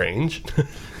 Strange.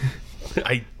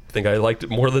 I think I liked it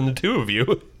more than the two of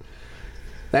you.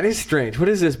 That is strange. What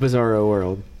is this Bizarro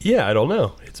World? Yeah, I don't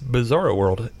know. It's Bizarro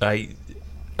World. I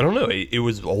don't know. It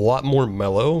was a lot more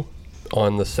mellow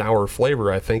on the sour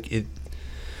flavor, I think. And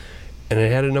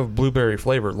it had enough blueberry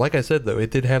flavor. Like I said, though,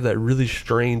 it did have that really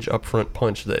strange upfront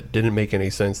punch that didn't make any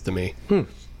sense to me.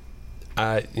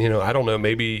 I don't know.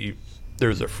 Maybe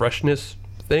there's a freshness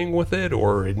thing with it,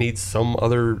 or it needs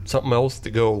something else to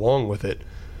go along with it.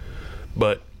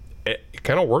 But it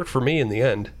kind of worked for me in the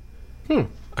end.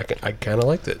 I kind of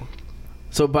liked it.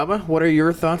 So, Bubba, what are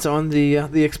your thoughts on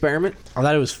the experiment? I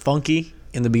thought it was funky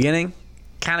in the beginning.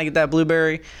 Kind of get that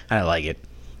blueberry. I didn't like it.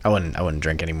 I wouldn't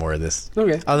drink any more of this.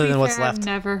 Okay. Other To be than what's fair, left. I've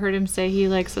never heard him say he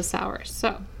likes a sour,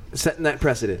 so. Setting that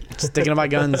precedent. Sticking to my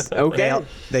guns. Okay.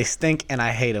 They stink and I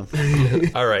hate them.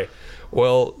 All right.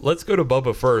 Well, let's go to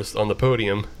Bubba first on the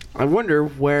podium. I wonder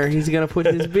where he's going to put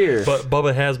his beer. But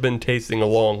Bubba has been tasting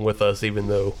along with us, even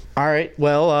though. All right.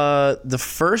 Well, the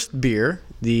first beer,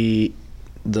 the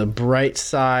Bright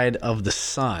Side of the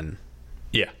Sun,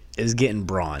 Yeah. is getting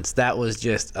bronze. That was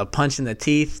just a punch in the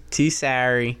teeth. Too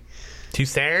soury. Too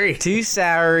sorry. Too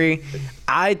soury.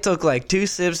 I took like 2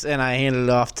 sips and I handed it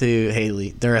off to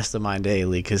Haley. The rest of mine to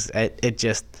Haley because it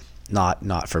just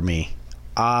not for me.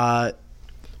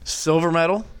 Silver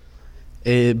medal,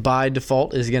 by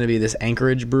default, is going to be this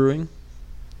Anchorage Brewing,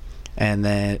 and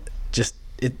then just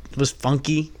it was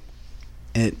funky.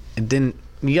 It didn't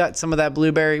You got some of that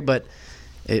blueberry, but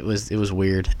it was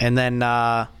weird. And then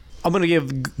I'm gonna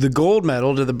give the gold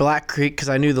medal to the Black Creek because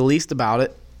I knew the least about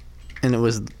it, and it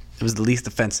was the least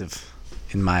offensive,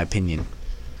 in my opinion.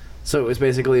 So it was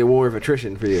basically a war of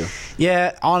attrition for you.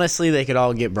 Yeah, honestly, they could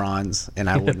all get bronze, and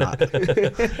I would not,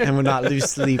 and would not lose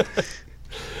sleep.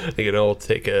 They could all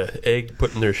take a egg,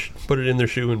 put it in their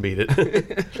shoe, and beat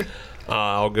it.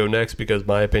 I'll go next because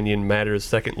my opinion matters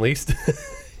second least.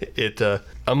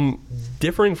 I'm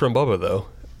differing from Bubba though.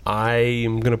 I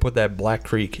am gonna put that Black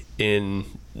Creek in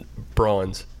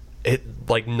bronze.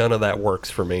 None of that works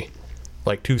for me.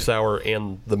 Like too sour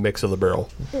and the mix of the barrel.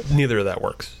 Neither of that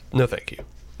works. No, thank you.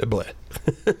 Bleh.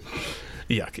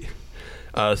 Yucky.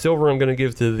 Silver I'm gonna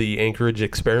give to the Anchorage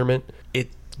Experiment. It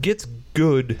gets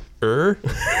gooder.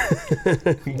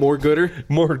 More gooder.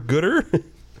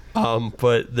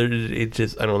 But it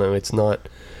just, I don't know.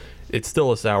 It's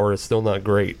still a sour. It's still not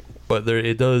great. But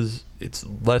it's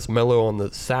less mellow on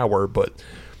the sour, but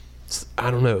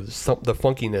I don't know. The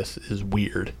funkiness is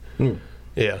weird.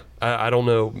 Yeah. I don't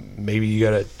know. Maybe you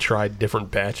got to try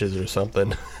different batches or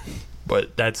something.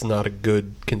 But that's not a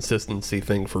good consistency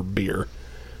thing for beer.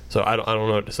 So I don't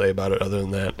know what to say about it other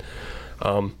than that.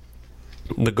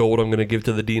 The gold I'm going to give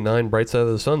to the D9 Bright Side of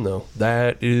the Sun, though.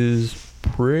 That is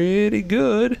pretty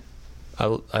good.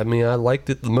 I mean, I liked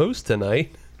it the most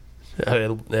tonight.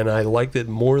 And I liked it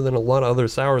more than a lot of other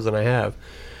sours that I have.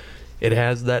 It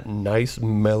has that nice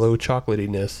mellow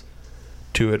chocolatiness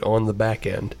to it on the back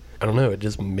end. I don't know, it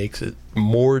just makes it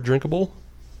more drinkable.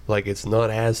 Like it's not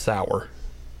as sour.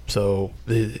 So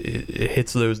it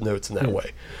hits those notes in that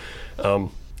way.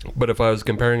 But if I was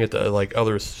comparing it to like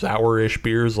other sour-ish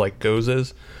beers like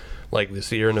Goza's, like the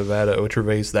Sierra Nevada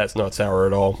Otravase, that's not sour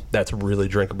at all. That's really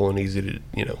drinkable and easy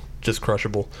to, just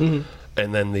crushable. Mm-hmm.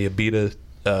 And then the Abita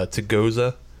to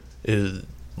Goza is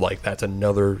like, that's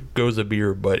another Goza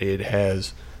beer, but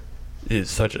is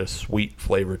such a sweet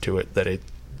flavor to it that it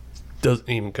doesn't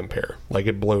even compare. Like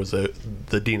it blows the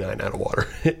D9 out of water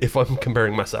if I'm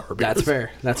comparing my sour beers.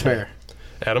 That's fair.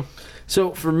 Adam?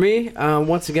 So for me,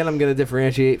 once again, I'm going to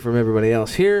differentiate from everybody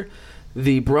else here.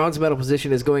 The bronze medal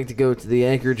position is going to go to the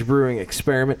Anchorage Brewing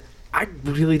Experiment. I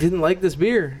really didn't like this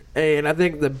beer, and I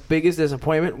think the biggest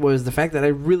disappointment was the fact that I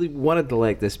really wanted to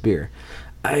like this beer.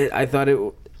 I thought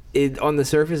it on the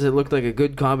surface it looked like a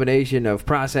good combination of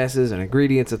processes and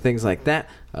ingredients and things like that.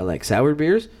 I like sour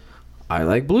beers. I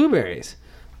like blueberries.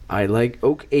 I like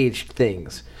oak-aged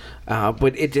things.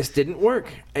 But it just didn't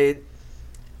work.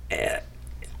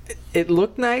 It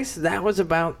looked nice. That was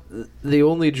about the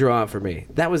only draw for me.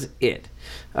 That was it.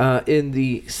 In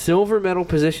the silver medal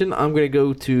position, I'm going to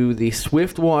go to the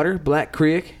Swiftwater Black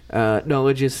Creek.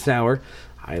 Knowledge is sour.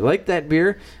 I like that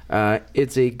beer.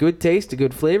 It's a good taste, a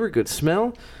good flavor, good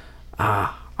smell.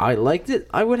 I liked it.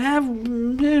 I would have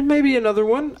maybe another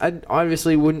one. I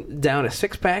obviously wouldn't down a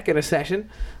 6-pack in a session.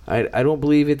 I don't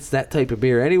believe it's that type of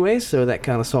beer anyway, so that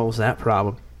kind of solves that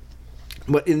problem.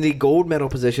 But in the gold medal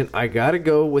position, I got to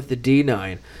go with the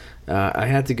D9. I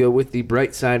had to go with the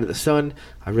Bright Side of the Sun.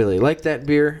 I really liked that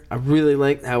beer. I really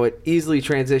liked how it easily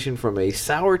transitioned from a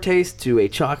sour taste to a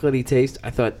chocolatey taste. I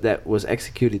thought that was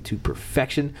executed to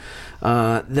perfection.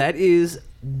 That is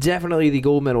definitely the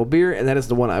gold medal beer, and that is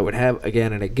the one I would have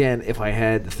again and again if I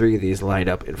had the 3 of these lined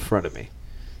up in front of me.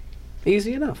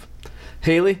 Easy enough.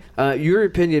 Haley, your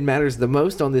opinion matters the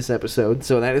most on this episode,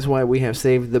 so that is why we have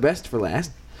saved the best for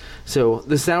last. So,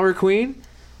 the Sour Queen,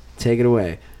 take it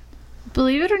away.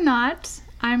 Believe it or not,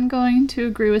 I'm going to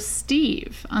agree with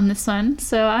Steve on this one.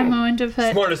 So I'm going to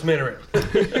put smartest man around.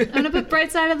 I'm going to put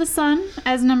Bright Side of the Sun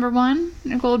as number 1,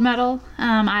 a gold medal.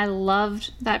 I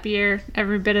loved that beer,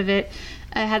 every bit of it.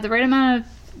 It had the right amount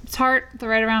of tart, the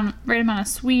right amount of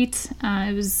sweet.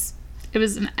 It was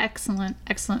an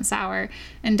excellent sour,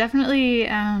 and definitely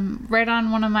right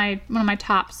on one of my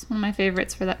tops, one of my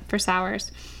favorites for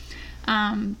sours.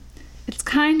 It's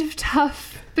kind of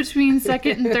tough between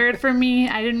second and third for me.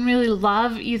 I didn't really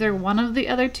love either one of the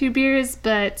other 2 beers,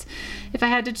 but if I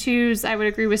had to choose, I would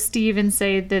agree with Steve and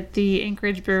say that the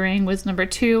Anchorage Brewing was number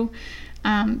 2.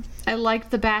 I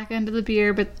liked the back end of the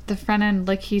beer, but the front end,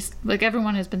 like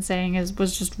everyone has been saying,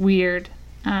 was just weird.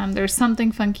 There was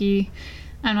something funky.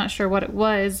 I'm not sure what it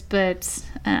was, but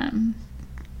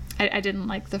I didn't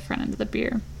like the front end of the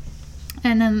beer.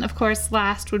 And then, of course,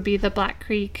 last would be the Black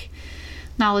Creek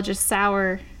Knowledge is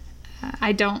Sour.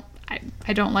 I don't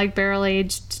like barrel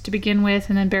aged to begin with,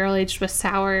 and then barrel aged with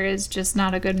sour is just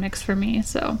not a good mix for me.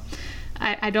 So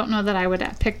I don't know that I would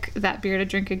pick that beer to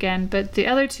drink again, but the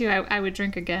other 2 I would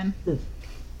drink again.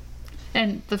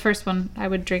 And the first one I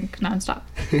would drink nonstop.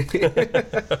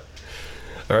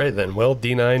 All right, then. Well,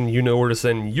 D9, you know where to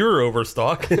send your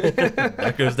overstock.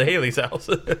 That goes to Haley's house.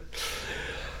 All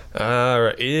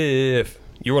right. If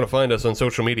you want to find us on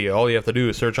social media, all you have to do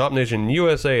is search Hop Nation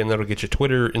USA, and that'll get you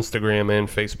Twitter, Instagram, and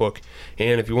Facebook.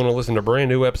 And if you want to listen to brand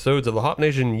new episodes of the Hop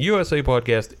Nation USA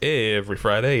podcast every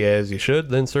Friday, as you should,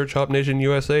 then search Hop Nation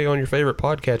USA on your favorite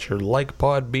podcatcher like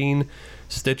Podbean,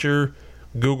 Stitcher,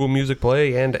 Google Music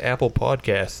Play, and Apple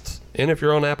Podcasts. And if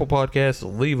you're on Apple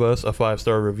Podcasts, leave us a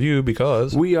 5-star review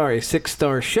because We are a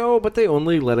 6-star show, but they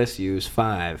only let us use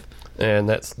 5. and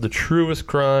that's the truest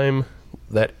crime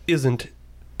that isn't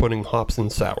putting hops in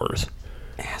sours.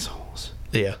 Assholes.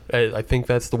 Yeah, I think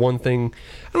that's the one thing.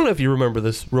 I don't know if you remember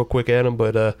this real quick, Adam,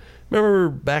 but remember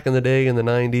back in the day in the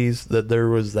 90s that there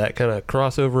was that kind of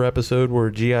crossover episode where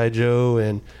G.I. Joe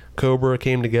and Cobra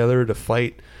came together to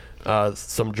fight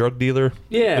some drug dealer?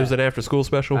 Yeah. It was an after-school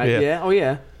special? Yeah. Oh,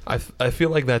 yeah. I feel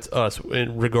like that's us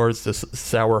in regards to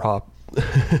sour hop.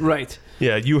 Right.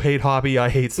 Yeah, you hate hoppy, I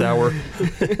hate sour.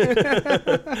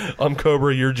 I'm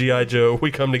Cobra, you're G.I. Joe.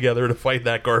 We come together to fight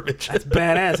that garbage.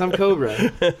 Badass. I'm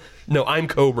Cobra. No, I'm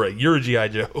Cobra, you're G.I.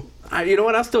 Joe. You know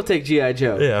what? I'll still take G.I.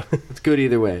 Joe. Yeah. It's good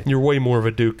either way. You're way more of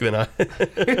a Duke than I.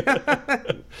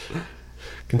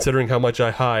 Considering how much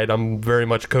I hide, I'm very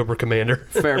much Cobra Commander.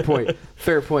 Fair point.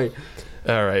 Fair point.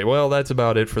 All right, well, that's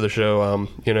about it for the show.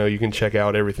 You can check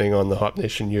out everything on the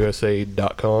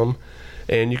hopnationusa.com.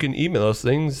 And you can email us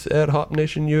things at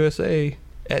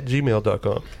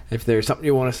hopnationusa@gmail.com. If there's something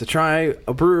you want us to try,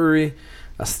 a brewery,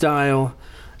 a style,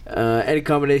 any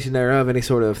combination thereof, any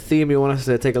sort of theme you want us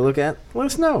to take a look at, let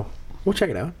us know. We'll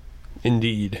check it out.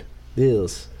 Indeed.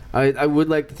 Yes. I would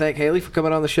like to thank Haley for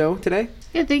coming on the show today.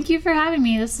 Yeah, thank you for having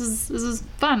me. This is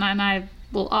fun, and I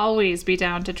will always be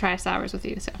down to try sours with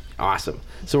you. So Awesome.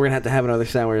 So we're going to have another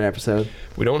sour episode.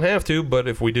 We don't have to, but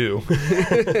if we do.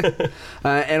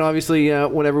 And obviously,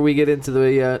 whenever we get into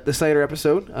the cider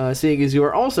episode, seeing as you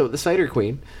are also the cider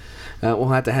queen, we'll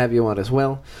have to have you on as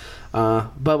well.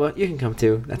 Bubba, you can come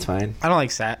too. That's fine. I don't like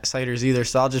ciders either,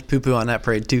 so I'll just poo-poo on that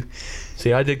parade too.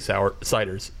 See, I dig sour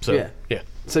ciders. So, yeah.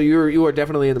 So you are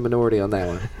definitely in the minority on that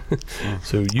one.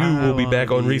 So you will be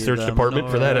back on research department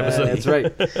for that episode. That's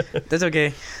right. That's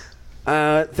okay.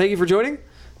 Thank you for joining.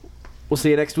 We'll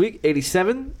see you next week.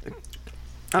 87.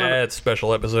 That's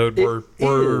special episode. It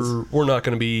We're not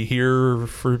going to be here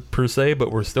for per se,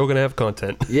 but we're still going to have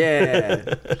content.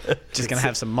 Yeah. Just gonna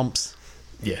have some mumps.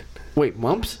 Yeah. Wait,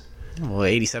 mumps? Well,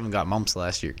 87 got mumps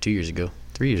last year, 2 years ago,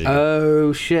 3 years ago.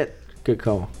 Oh shit. Good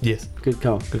call. Yes. Good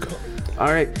call. Good call.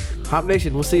 All right. Hop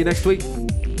Nation, we'll see you next week.